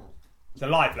 It's a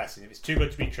life lesson. If it's too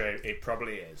good to be true, it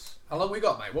probably is. How long we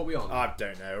got, mate? What are we on? I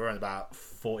don't know. We're on about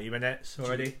 40 minutes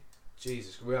already.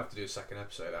 Jesus, we have to do a second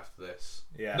episode after this.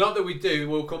 Yeah. Not that we do.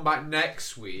 We'll come back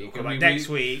next week. We'll come back next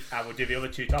week, and we'll do the other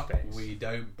two topics. We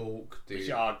don't bulk, do.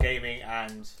 Which are gaming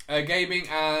and... gaming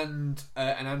and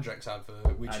an Andrex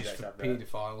advert, which Andrex is for advert.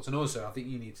 paedophiles. And also, I think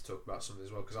you need to talk about something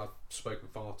as well, because I've spoken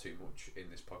far too much in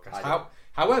this podcast.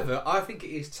 However, I think it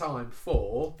is time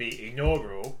for... The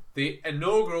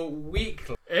inaugural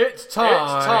weekly... It's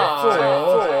time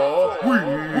for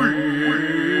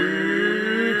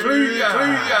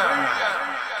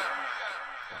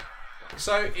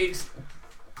So it's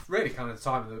really kind of the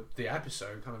time of the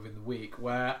episode, kind of in the week,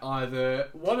 where either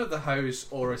one of the hosts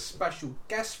or a special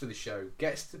guest for the show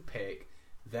gets to pick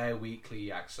their weekly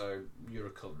yak. So you're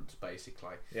a cunt,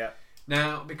 basically. Yeah.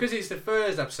 Now, because it's the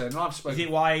first episode, and I've Is spoken...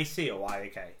 it YAC or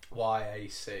YAK?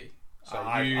 YAC. So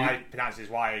I pronounce it as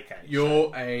YAK.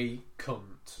 You're a cunt,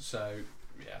 so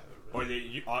yeah. Or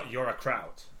you're a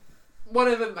kraut.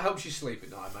 Whatever helps you sleep at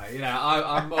night, mate. You know,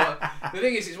 I'm the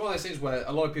thing is, it's one of those things where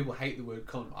a lot of people hate the word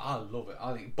cunt. I love it.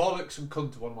 I think bollocks and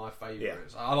cunt are one of my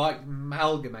favourites. Yeah. I like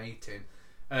amalgamating.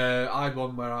 I had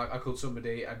one where I called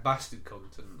somebody a bastard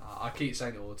cunt, and I keep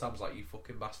saying it all the time. It's like, you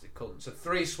fucking bastard cunt. So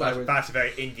 3 swears. That's a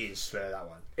very Indian swear, that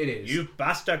one. It is. You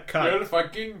bastard cunt. You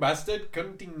fucking bastard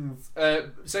cuntings.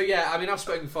 So yeah, I mean, I've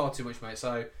spoken far too much, mate.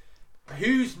 So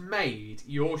who's made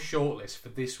your shortlist for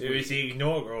this week? Who is the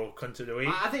inaugural cunt of the week?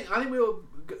 I think we were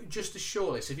just a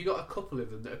shortlist. Have you got a couple of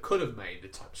them that could have made the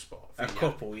top spot? A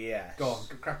couple, yes. Go on,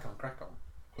 crack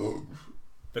on.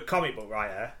 The comic book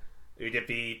writer who did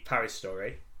the Paris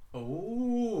story.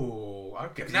 Oh,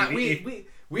 okay. Now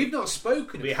we've not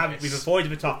spoken. We've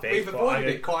avoided the topic. We've avoided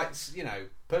it quite,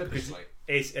 purposely.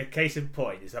 It's a case in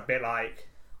point. It's a bit like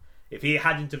if he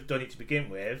hadn't have done it to begin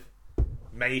with,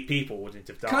 many people wouldn't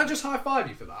have done. Can I just high five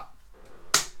you for that?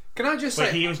 Can I just say?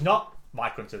 But he was not my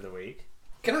cunt of the week.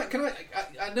 Can I?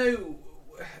 I know.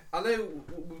 I don't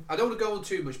want to go on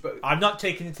too much, but I'm not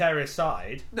taking the terrorist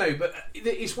side. No, but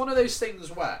it's one of those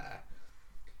things where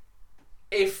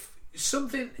if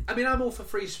something, I mean, I'm all for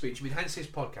free speech. I mean, hence this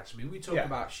podcast. I mean, we talk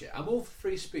about shit. I'm all for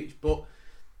free speech, but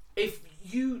if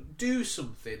you do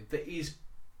something that is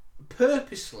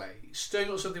purposely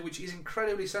stirring up something which is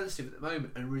incredibly sensitive at the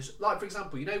moment, and like for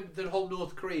example, the whole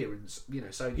North Korea and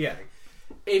Sony thing.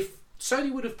 If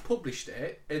Sony would have published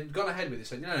it and gone ahead with it,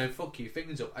 saying, no, fuck you,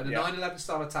 fingers up, and a 9/11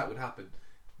 style attack would happen,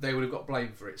 they would have got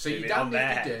blamed for it. So you're damned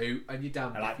if you do, and you're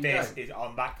damned if you don't. This is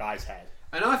on that guy's head.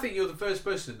 And I think you're the first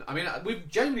person. I mean, we've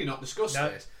genuinely not discussed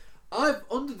this. I'm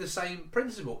under the same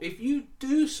principle. If you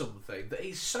do something that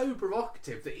is so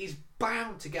provocative that is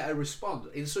bound to get a response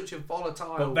in such a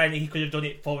volatile... But then he could have done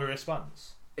it for a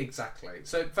response. Exactly.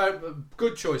 So,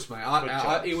 good choice, mate.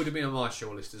 He would have been on my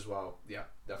shortlist as well. Yeah,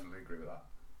 definitely agree with that.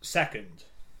 Second,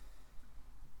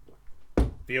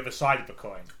 the other side of the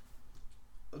coin.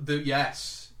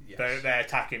 Yes. They're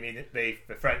attacking the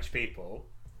French people.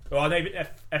 Well, they're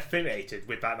affiliated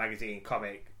with that magazine,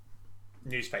 comic,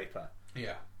 newspaper.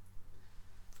 Yeah.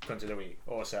 Cunt of the week.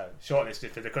 Also, shortlisted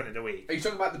for the cunt of the week. Are you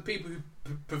talking about the people who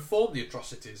perform the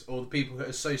atrocities, or the people who are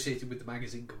associated with the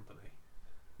magazine company?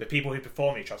 The people who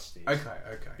perform the atrocities. Okay.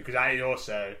 Because that is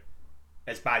also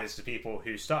as bad as the people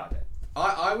who started it.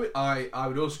 I would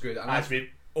also agree with that. As with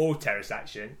all terrorist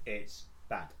action, it's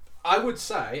bad. I would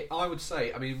say.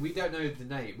 I mean, we don't know the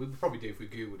name. We would probably do if we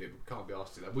googled it. We can't be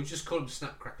asked to do that. We'll just call them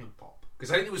Snap, Crackle and Pop,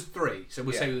 because I think it was 3. So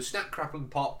we'll say it was Snap, Crackle and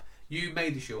Pop. You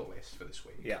made the shortlist for this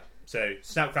week. Yeah. So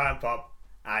Snap, Crackle and Pop,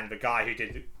 and the guy who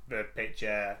did the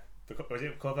picture. Was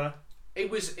it a cover? It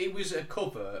was a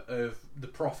cover of the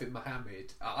Prophet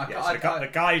Muhammad. The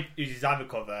guy who designed the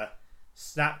cover.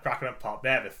 Snap, Crackle and Pop.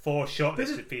 They're the 4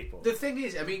 shortlisted people. The thing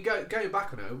is, I mean, going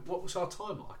back on it, what was our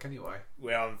time like anyway?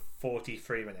 We're on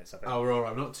 43 minutes, I think. Oh, we're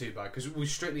alright, not too bad, because we're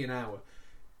strictly an hour.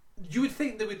 You would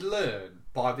think they would learn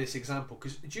by this example,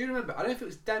 because do you remember, I don't know if it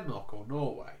was Denmark or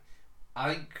Norway,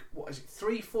 I think,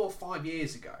 3, 4, 5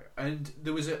 years ago, and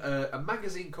there was a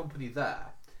magazine company there,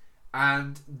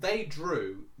 and they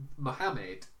drew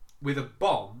Muhammad with a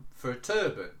bomb for a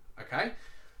turban, okay?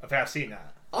 I think I've seen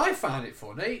that. I found it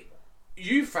funny.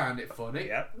 You found it funny.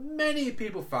 Yep. Many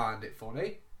people found it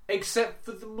funny, except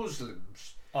for the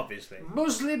Muslims. Obviously.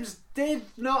 Muslims did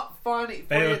not find it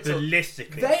funny. They were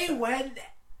ballistically. They went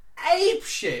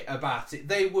apeshit about it.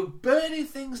 They were burning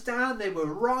things down. They were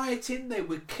rioting. They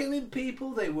were killing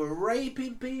people. They were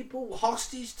raping people,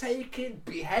 hostage taking,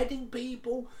 beheading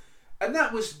people. And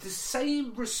that was the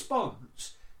same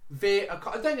response via...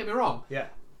 Don't get me wrong. Yeah.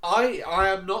 I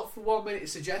am not for 1 minute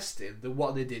suggesting that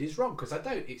what they did is wrong, because I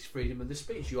don't. It's freedom of the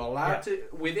speech. You are allowed to,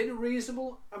 within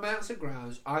reasonable amounts of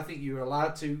grounds, I think you're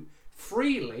allowed to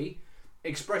freely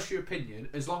express your opinion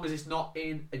as long as it's not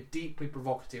in a deeply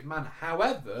provocative manner.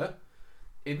 However,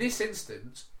 in this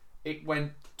instance, it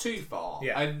went too far.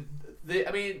 Yeah. And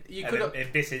you could have... In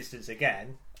this instance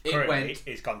again,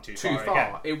 it's gone too far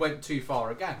again. It went too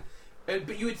far again.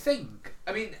 But you would think,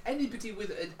 anybody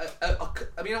with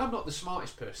I'm not the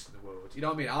smartest person in the world. You know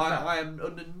what I mean?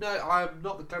 I am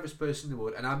not the cleverest person in the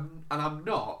world, and I'm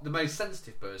not the most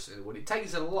sensitive person in the world. It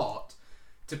takes a lot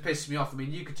to piss me off. I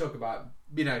mean, you could talk about,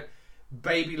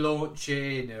 baby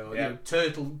launching or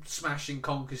turtle smashing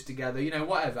conkers together,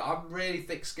 whatever. I'm really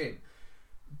thick-skinned.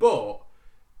 But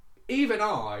even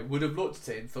I would have looked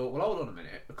at it and thought, well, hold on a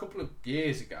minute. A couple of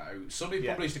years ago, somebody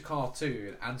published a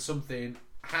cartoon and something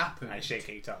happened. And shit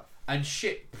kicked off. And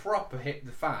shit proper hit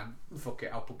the fan. Fuck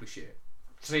it, I'll publish it.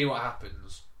 See what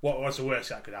happens. What's the worst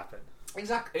that could happen?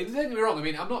 Exactly. Don't get me wrong.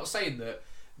 I'm not saying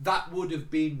that would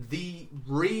have been the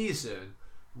reason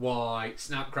why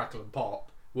Snap, Crackle and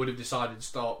Pop would have decided to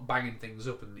start banging things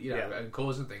up and and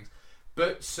causing things.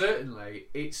 But certainly,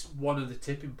 it's one of the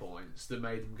tipping points that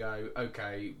made them go,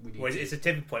 okay, we need it's a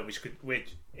tipping point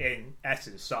which in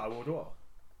essence, start a world war.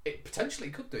 It potentially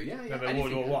could do, yeah. Remember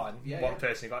World War One? One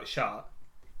person got shot,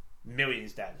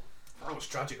 millions dead. That was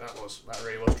tragic. That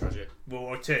really was tragic. World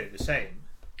War Two, the same,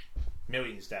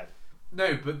 millions dead.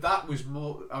 No, but that was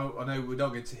more. I know we're not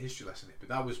going to history lesson it, but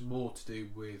that was more to do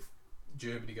with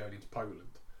Germany going into Poland.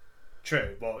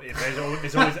 True, but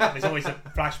there's always a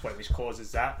flashpoint which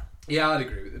causes that. Yeah, I'd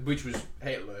agree with it. Which was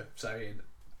Hitler saying,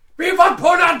 "We want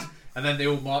Poland," and then they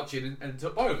all march in and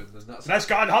took Poland, and let's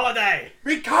go on holiday.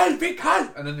 We can,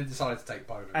 and then they decided to take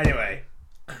Poland. Anyway,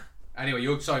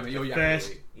 you're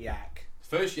yak.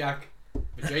 First yak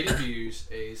for Jaded Views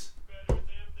is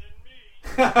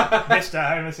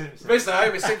Mr. Homer Simpson. Mr.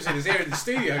 Homer Simpson is here in the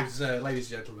studios,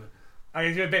 ladies and gentlemen. I'm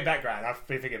going to do a bit of background. I've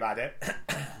been thinking about it.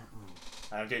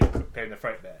 I'm doing the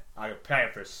throat bit. I'm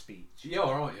preparing for a speech. Yeah,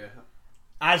 alright, yeah.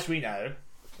 As we know,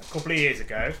 a couple of years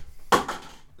ago,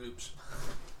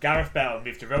 Gareth Bale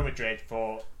moved to Real Madrid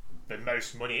for the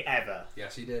most money ever.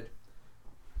 Yes, he did.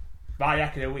 My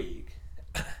yak of the week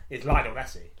is Lionel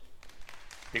Messi.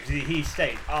 Because he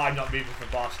stated, I'm not moving from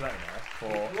Barcelona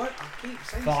for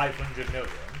 500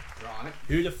 million. Right.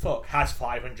 Who the fuck has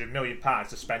 500 million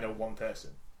pounds to spend on one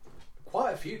person?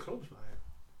 Quite a few clubs, mate.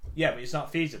 Yeah, but it's not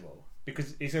feasible.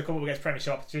 Because he's going to come up against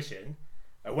Premiership opposition,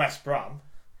 at West Brom,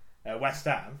 at West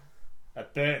Ham,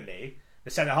 at Burnley.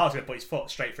 The centre half's going to put his foot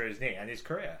straight through his knee and his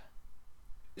career.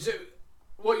 So,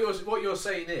 what you're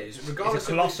saying is, regardless, it's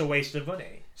a colossal waste of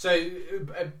money. So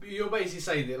you're basically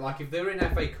saying that, like, if they're in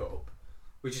FA Cup,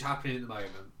 which is happening at the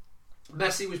moment,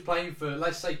 Messi was playing for,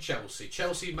 let's say,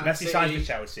 Chelsea, Man City, signed for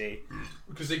Chelsea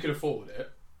because they could afford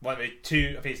it. One of the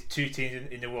two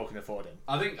teams in the world can afford him.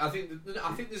 I think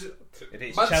there's if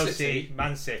it's Man Chelsea, City,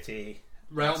 Man City,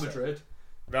 Real Madrid.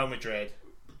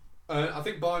 I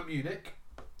think Bayern Munich.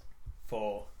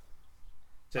 4.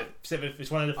 So it's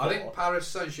one of the 4. I think Paris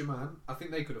Saint-Germain. I think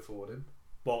they could afford him.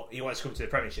 Well, he wants to come to the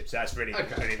Premiership, so that's really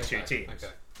only the 2 teams.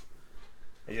 Okay.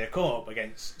 And they come up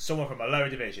against someone from a lower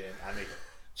division, and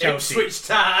Chelsea,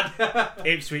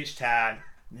 Ipswich Town,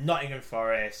 Nottingham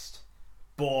Forest,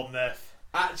 Bournemouth.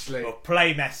 Actually, will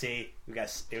play Messi. He'll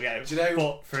get a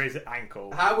foot through his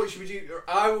ankle. How much would you?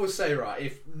 I will say, right,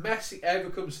 if Messi ever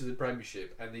comes to the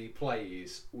Premiership and he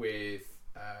plays with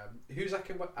who's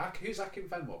Akin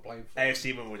Fenwat playing for?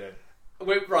 AFC Wimbledon.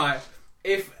 Right.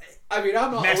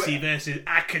 I'm not Messi versus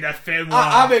Akin Fenwat.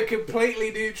 I'm a completely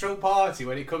neutral party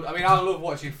when it comes. I love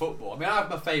watching football. I have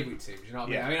my favourite teams. You know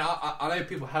what I mean? I know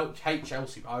people hate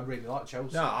Chelsea, but I really like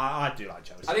Chelsea. No, I do like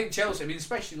Chelsea. I think Chelsea.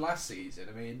 Especially last season.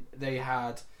 They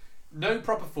had no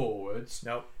proper forwards.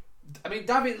 Nope.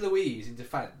 David Luiz in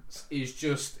defence is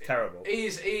just terrible.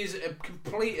 He's a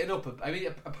complete and utter.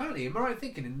 Apparently, am I right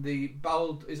thinking in the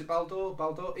Ballon?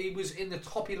 He was in the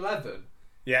top 11.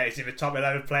 Yeah, he's in the top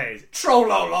 11 players.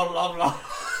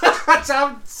 That's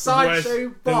how sideshow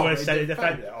bomb. The worst centre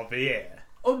defender of the year.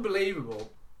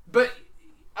 Unbelievable. But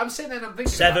I'm sitting there and I'm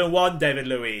thinking 7-1, David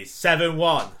Luiz.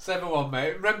 7-1. 7-1,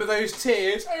 mate. Remember those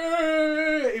tears?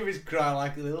 He was crying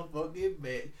like a little fucking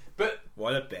bitch. But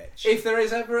what a bitch. If there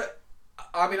is ever...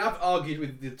 I've argued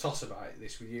with the toss about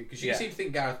this with you, because you seem to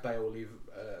think Gareth Bale will leave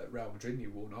Real Madrid, and you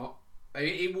will not.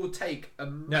 It will take a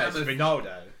mammoth... No, it's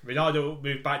Ronaldo. Ronaldo will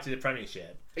move back to the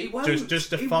Premiership. He won't. Just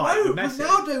to fight with Messi.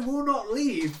 Ronaldo will not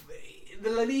leave the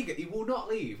La Liga. He will not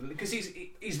leave because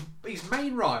his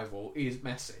main rival is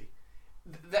Messi.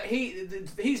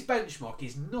 his benchmark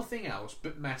is nothing else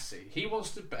but Messi. He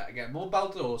wants to get more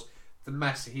Ballon d'Ors than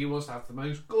Messi. He wants to have the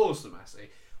most goals than Messi.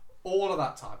 All of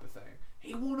that type of thing.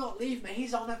 He will not leave me.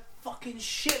 He's on a fucking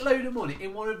shitload of money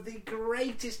in one of the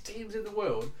greatest teams in the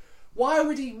world. Why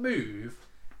would he move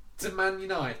to Man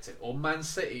United or Man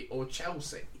City or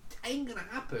Chelsea? It ain't going to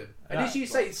happen. And as you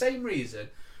say, same reason.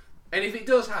 And if it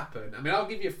does happen, I mean, I'll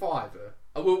give you a fiver.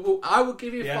 I will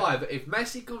give you a fiver if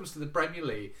Messi comes to the Premier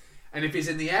League and if he's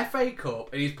in the FA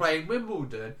Cup and he's playing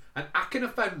Wimbledon and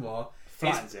Akinfenwa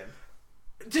flattens him.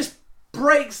 Just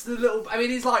breaks the little... I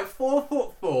mean, he's like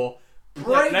 4'4",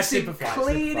 breaks him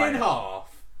clean in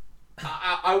half.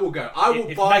 I will go. I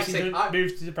will buy... If Messi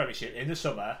moves to the Premiership in the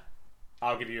summer,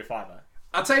 I'll give you a fiver.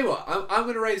 I'll tell you what, I'm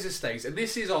going to raise the stakes, and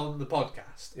this is on the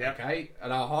podcast, okay?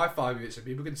 And I'll high-five it so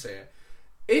people can see it.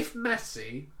 If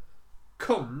Messi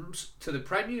comes to the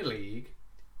Premier League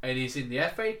and he's in the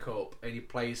FA Cup and he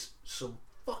plays some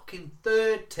fucking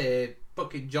third-tier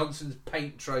fucking Johnson's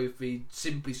Paint Trophy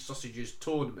Simply Sausages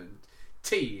tournament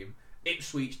team,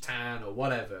 Ipswich Town or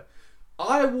whatever,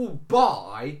 I will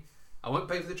buy... I won't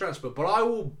pay for the transfer, but I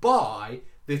will buy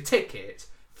the ticket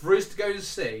for us to go and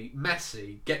see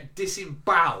Messi get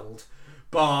disemboweled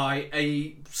by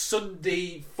a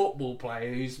Sunday football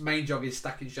player whose main job is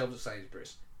stacking shelves at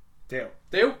Sainsbury's.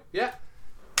 Deal? Yeah.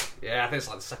 Yeah, I think it's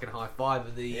like the second high five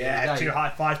of the day. 2 high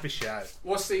fives for show.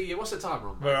 What's the timer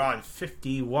on? We're on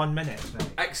 51 minutes, mate.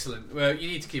 Excellent. Well, you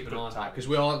need to keep an eye on that because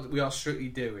we are strictly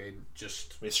doing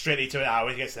just... We're strictly to an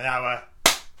hour. It gets an hour.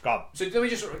 Gone. So let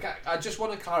me I just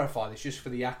want to clarify this just for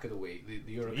the Yak of the Week.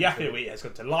 The European Yak of the Week has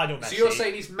gone to Lionel Messi. So you're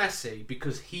saying he's Messi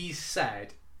because he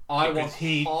said,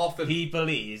 he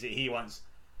believes that he wants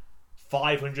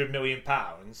 £500 million.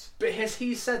 But has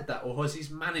he said that, or has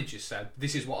his manager said,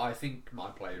 this is what I think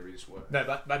my player is worth? No,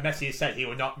 but Messi has said he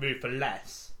will not move for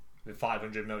less than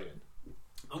 500 million.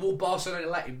 And will Barcelona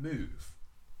let him move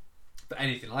for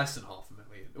anything less than $500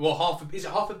 million? Well, is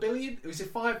it $500 million? Or is it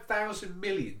 5,000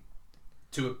 million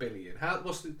to $1 billion?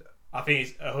 What's the... I think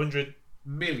it's 100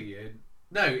 million.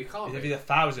 No, it can't be. If it's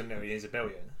 1,000 million, it's $1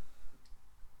 billion.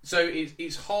 So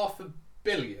it's $500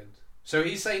 million. So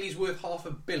he's saying he's worth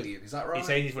 $500 million. Is that right? He's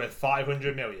saying he's worth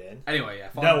 500 million. Anyway, yeah.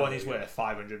 No one is worth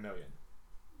 500 million.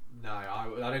 No, I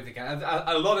don't think...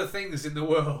 A lot of things in the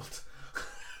world.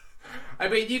 I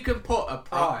mean, you can put a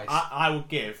price. I would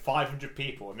give 500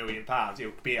 people £1 million. It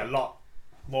would be a lot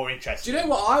more interesting. Do you know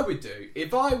what I would do?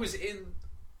 If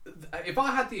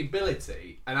I had the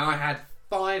ability and I had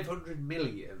 500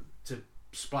 million to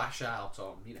splash out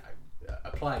on,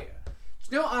 a player,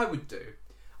 do you know what I would do?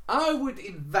 I would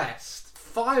invest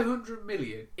 500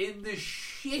 million in the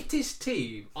shittest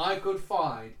team I could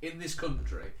find in this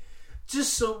country.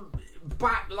 Just some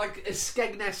like a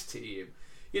Skegness team.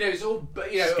 It's all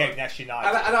Skegness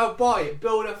United. And I'll buy it,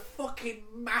 build a fucking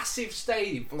massive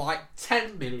stadium for like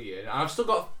 10 million. And I've still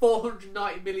got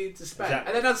 490 million to spend.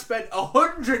 Exactly. And then I'd spend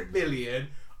 100 million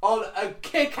on a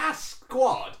kick-ass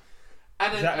squad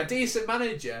and a decent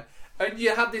manager. And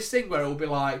you have this thing where it'll be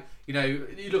like,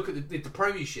 you look at the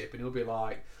Premiership and it'll be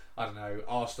like, I don't know,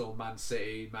 Arsenal, Man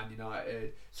City, Man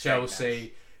United,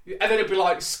 Chelsea. And then it'd be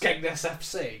like Skegness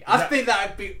FC. I think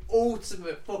that'd be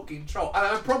ultimate fucking troll. And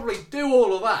I'd probably do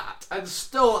all of that and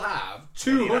still have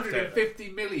 250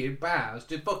 million pounds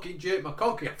to fucking jerk my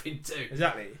cock up into.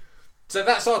 Exactly. So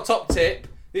that's our top tip.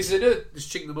 This is another...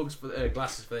 Just chink the mugs for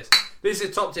glasses for this. This is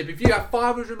a top tip. If you have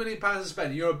 500 million pounds to spend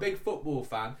and you're a big football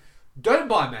fan, don't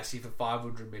buy Messi for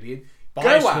 500 million.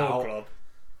 Buy a small club.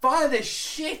 Buy the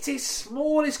shittest,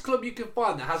 smallest club you can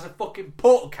find that has a fucking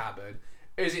port cabin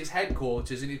as its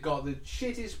headquarters and it's got the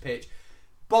shittest pitch.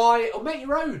 Buy or make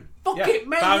your own. Make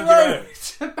your own.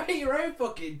 Make your own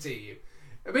fucking team.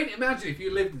 I mean, imagine if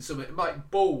you lived in something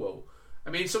like Bulwell. I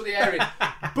mean, some of the areas.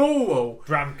 Bulwell.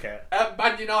 Bramcat.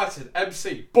 Man United.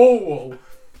 MC. Bulwell.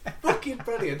 Fucking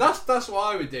brilliant. That's what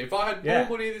I would do. If I had more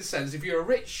money in the sense, if you're a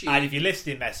rich sheep. And if you're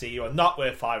listing Messi, you are not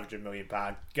worth 500 million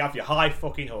pounds. Have your high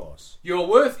fucking horse. You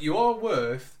are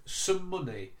worth some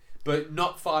money, but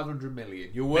not 500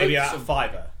 million. You're worth maybe some... a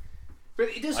fiver. But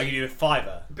it does. I'll give you a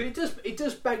fiver. But it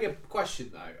does beg a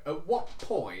question though. At what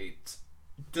point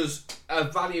does a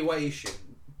valuation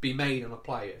be made on a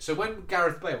player? So when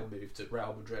Gareth Bale moved to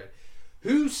Real Madrid,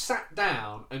 who sat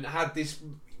down and had this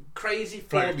crazy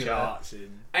formula,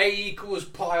 A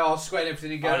 = pi r squared and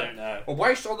everything, and go, I don't know. Well,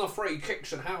 based on the free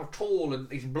kicks and how tall and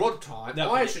his blood type,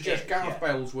 I suggest Gareth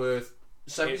Bale's worth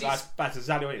 70. That's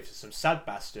exactly what it is. Some sad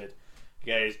bastard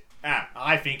goes,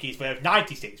 I think he's worth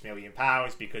 £96 million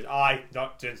because I'm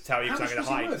not going to tell you How because much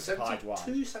I'm going was to he worth? hide why.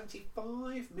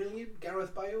 75 million.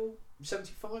 Gareth Bale,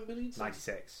 75 million.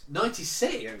 96.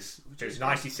 96. It was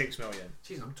 96 million.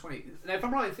 Jeez, I'm 20. Now, if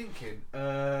I'm right in thinking,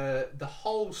 the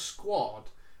whole squad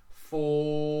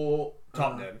for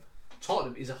Tottenham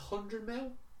is 100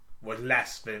 mil. Was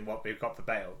less than what we've got for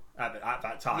Bale at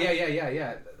that time.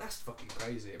 Yeah. That's fucking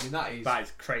crazy. I mean, that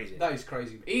is crazy. That is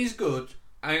crazy. He's good.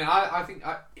 I mean, I think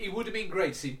it would have been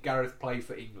great to see Gareth play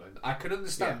for England. I can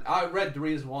understand. Yeah. I read the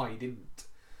reason why he didn't.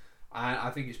 I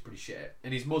think it's pretty shit.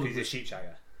 And his mother. He's a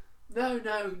sheepshagger. No,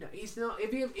 he's not.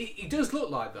 If he does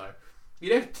look like though.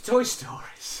 You know, Toy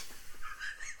Stories.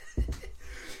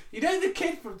 You know the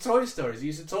kid from Toy Stories who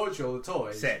used to torture all the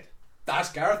toys. Sid.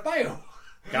 That's Gareth Bale.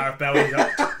 Gareth Bale is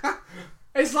up.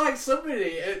 It's like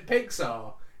somebody at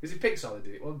Pixar. Is it Pixar that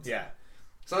did it once? Yeah.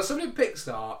 So somebody at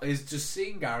Pixar is just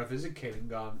seeing Gareth as a kid and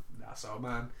gone, that's our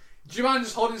man. Do you mind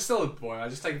just holding still, boy? I'll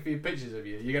just take a few pictures of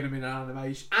you. You're going to be in an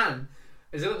animation. And,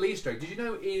 as a little Easter egg, did you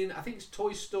know in, I think it's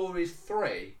Toy Story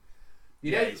 3,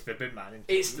 you know, it's the Bin Man.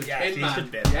 It's the Bin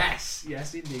Man.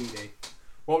 Yes, indeedy.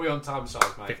 What are we on time size,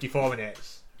 mate? 54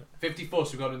 minutes. 54,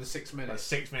 so we've got another 6 minutes. That's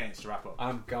 6 minutes to wrap up.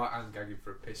 I'm gagging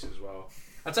for a piss as well.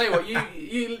 I'll tell you what,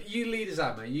 you lead us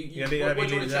out, mate. What do you want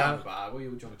to chat about? What do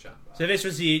you want to chat about? So this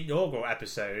was the inaugural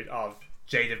episode of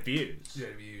Jaded Views.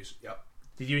 Jaded Views, yep.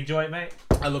 Did you enjoy it, mate?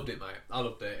 I loved it, mate. I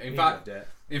loved it. In fact,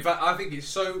 I think it's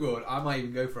so good, I might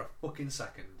even go for a fucking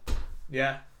second.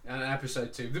 Yeah. And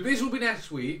episode 2. This will be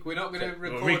next week. We're not going to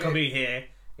record We'll reconvene here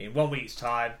in 1 week's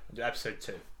time to episode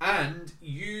 2. And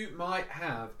you might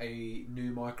have a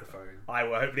new microphone. I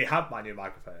will hopefully have my new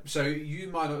microphone. So you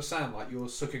might not sound like you're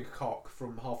sucking a cock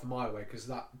from half a mile away, because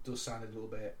that does sound a little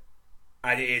bit...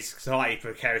 And it is slightly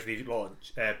precariously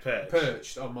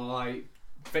perched on my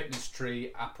fitness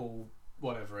tree, Apple,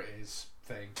 whatever it is,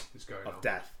 thing that's going on. Of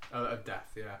death. Of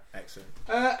death, yeah. Excellent.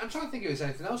 I'm trying to think if there's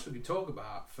anything else we could talk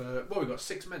about for... Well, we've got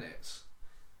 6 minutes.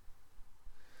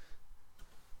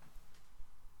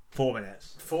 4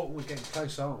 minutes. We're getting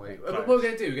close, aren't we? What we're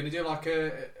going to do, we're going to do like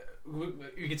a...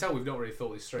 You can tell we've not really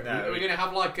thought this through. No, we're going to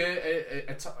have like we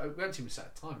haven't even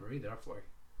set a timer either, have we?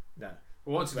 No.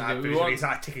 We wanted to do... It's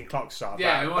like a ticking clock start.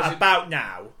 Yeah, about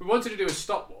now. We wanted to do a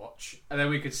stopwatch, and then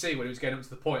we could see when it was getting up to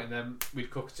the point, and then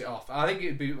we'd cooked it off. I think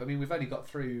it'd be... I mean, we've only got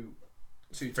through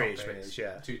 2 topics. Minutes,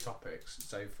 yeah. 2 topics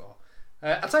so far.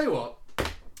 I'll tell you what.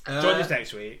 Join us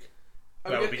next week,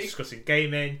 where we'll be discussing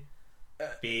gaming,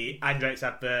 the Andrex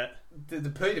advert, the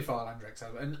paedophile Andrex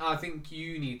advert, and I think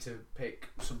you need to pick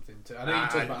something to. I know you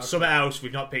talked about something else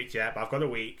we've not picked yet, but I've got a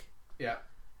week. Yeah.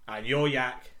 And your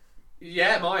yak.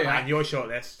 Yeah, my yak. And your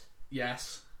shortlist.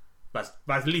 Yes. But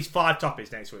at least 5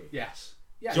 topics next week. Yes.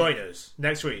 Yeah. Join us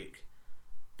next week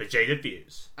for Jaded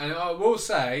Views. And I will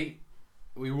say,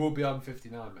 we will be on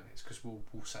 59 minutes because we'll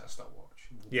set a stopwatch.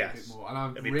 Yes. A bit more.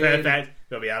 And it'll be perfect.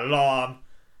 There'll be an alarm.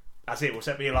 That's it. We'll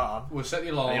set the alarm.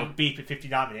 And it'll beep at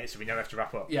 59 minutes, so we never have to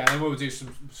wrap up. Yeah, and then we'll do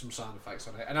some sound effects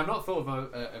on it. And I've not thought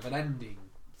of an ending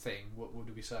thing. What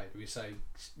do we say? Do we say,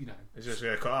 you know? Is it just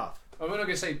going to cut off? We're not going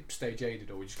to say stay jaded,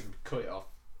 or we're just going to cut it off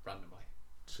randomly.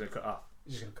 Just going to cut off.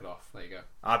 Just going to cut off. There you go.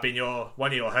 I've been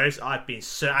one of your hosts. I've been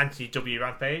Sir Anthony W.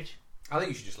 Rampage. I think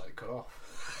you should just let it cut off.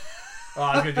 Oh,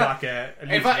 I was going to do like a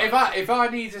if I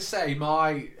need to say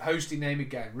my hosting name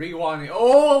again, rewind it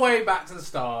all the way back to the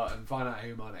start and find out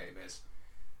who my name is.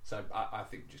 So I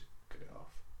think just cut it off.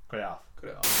 Cut it off.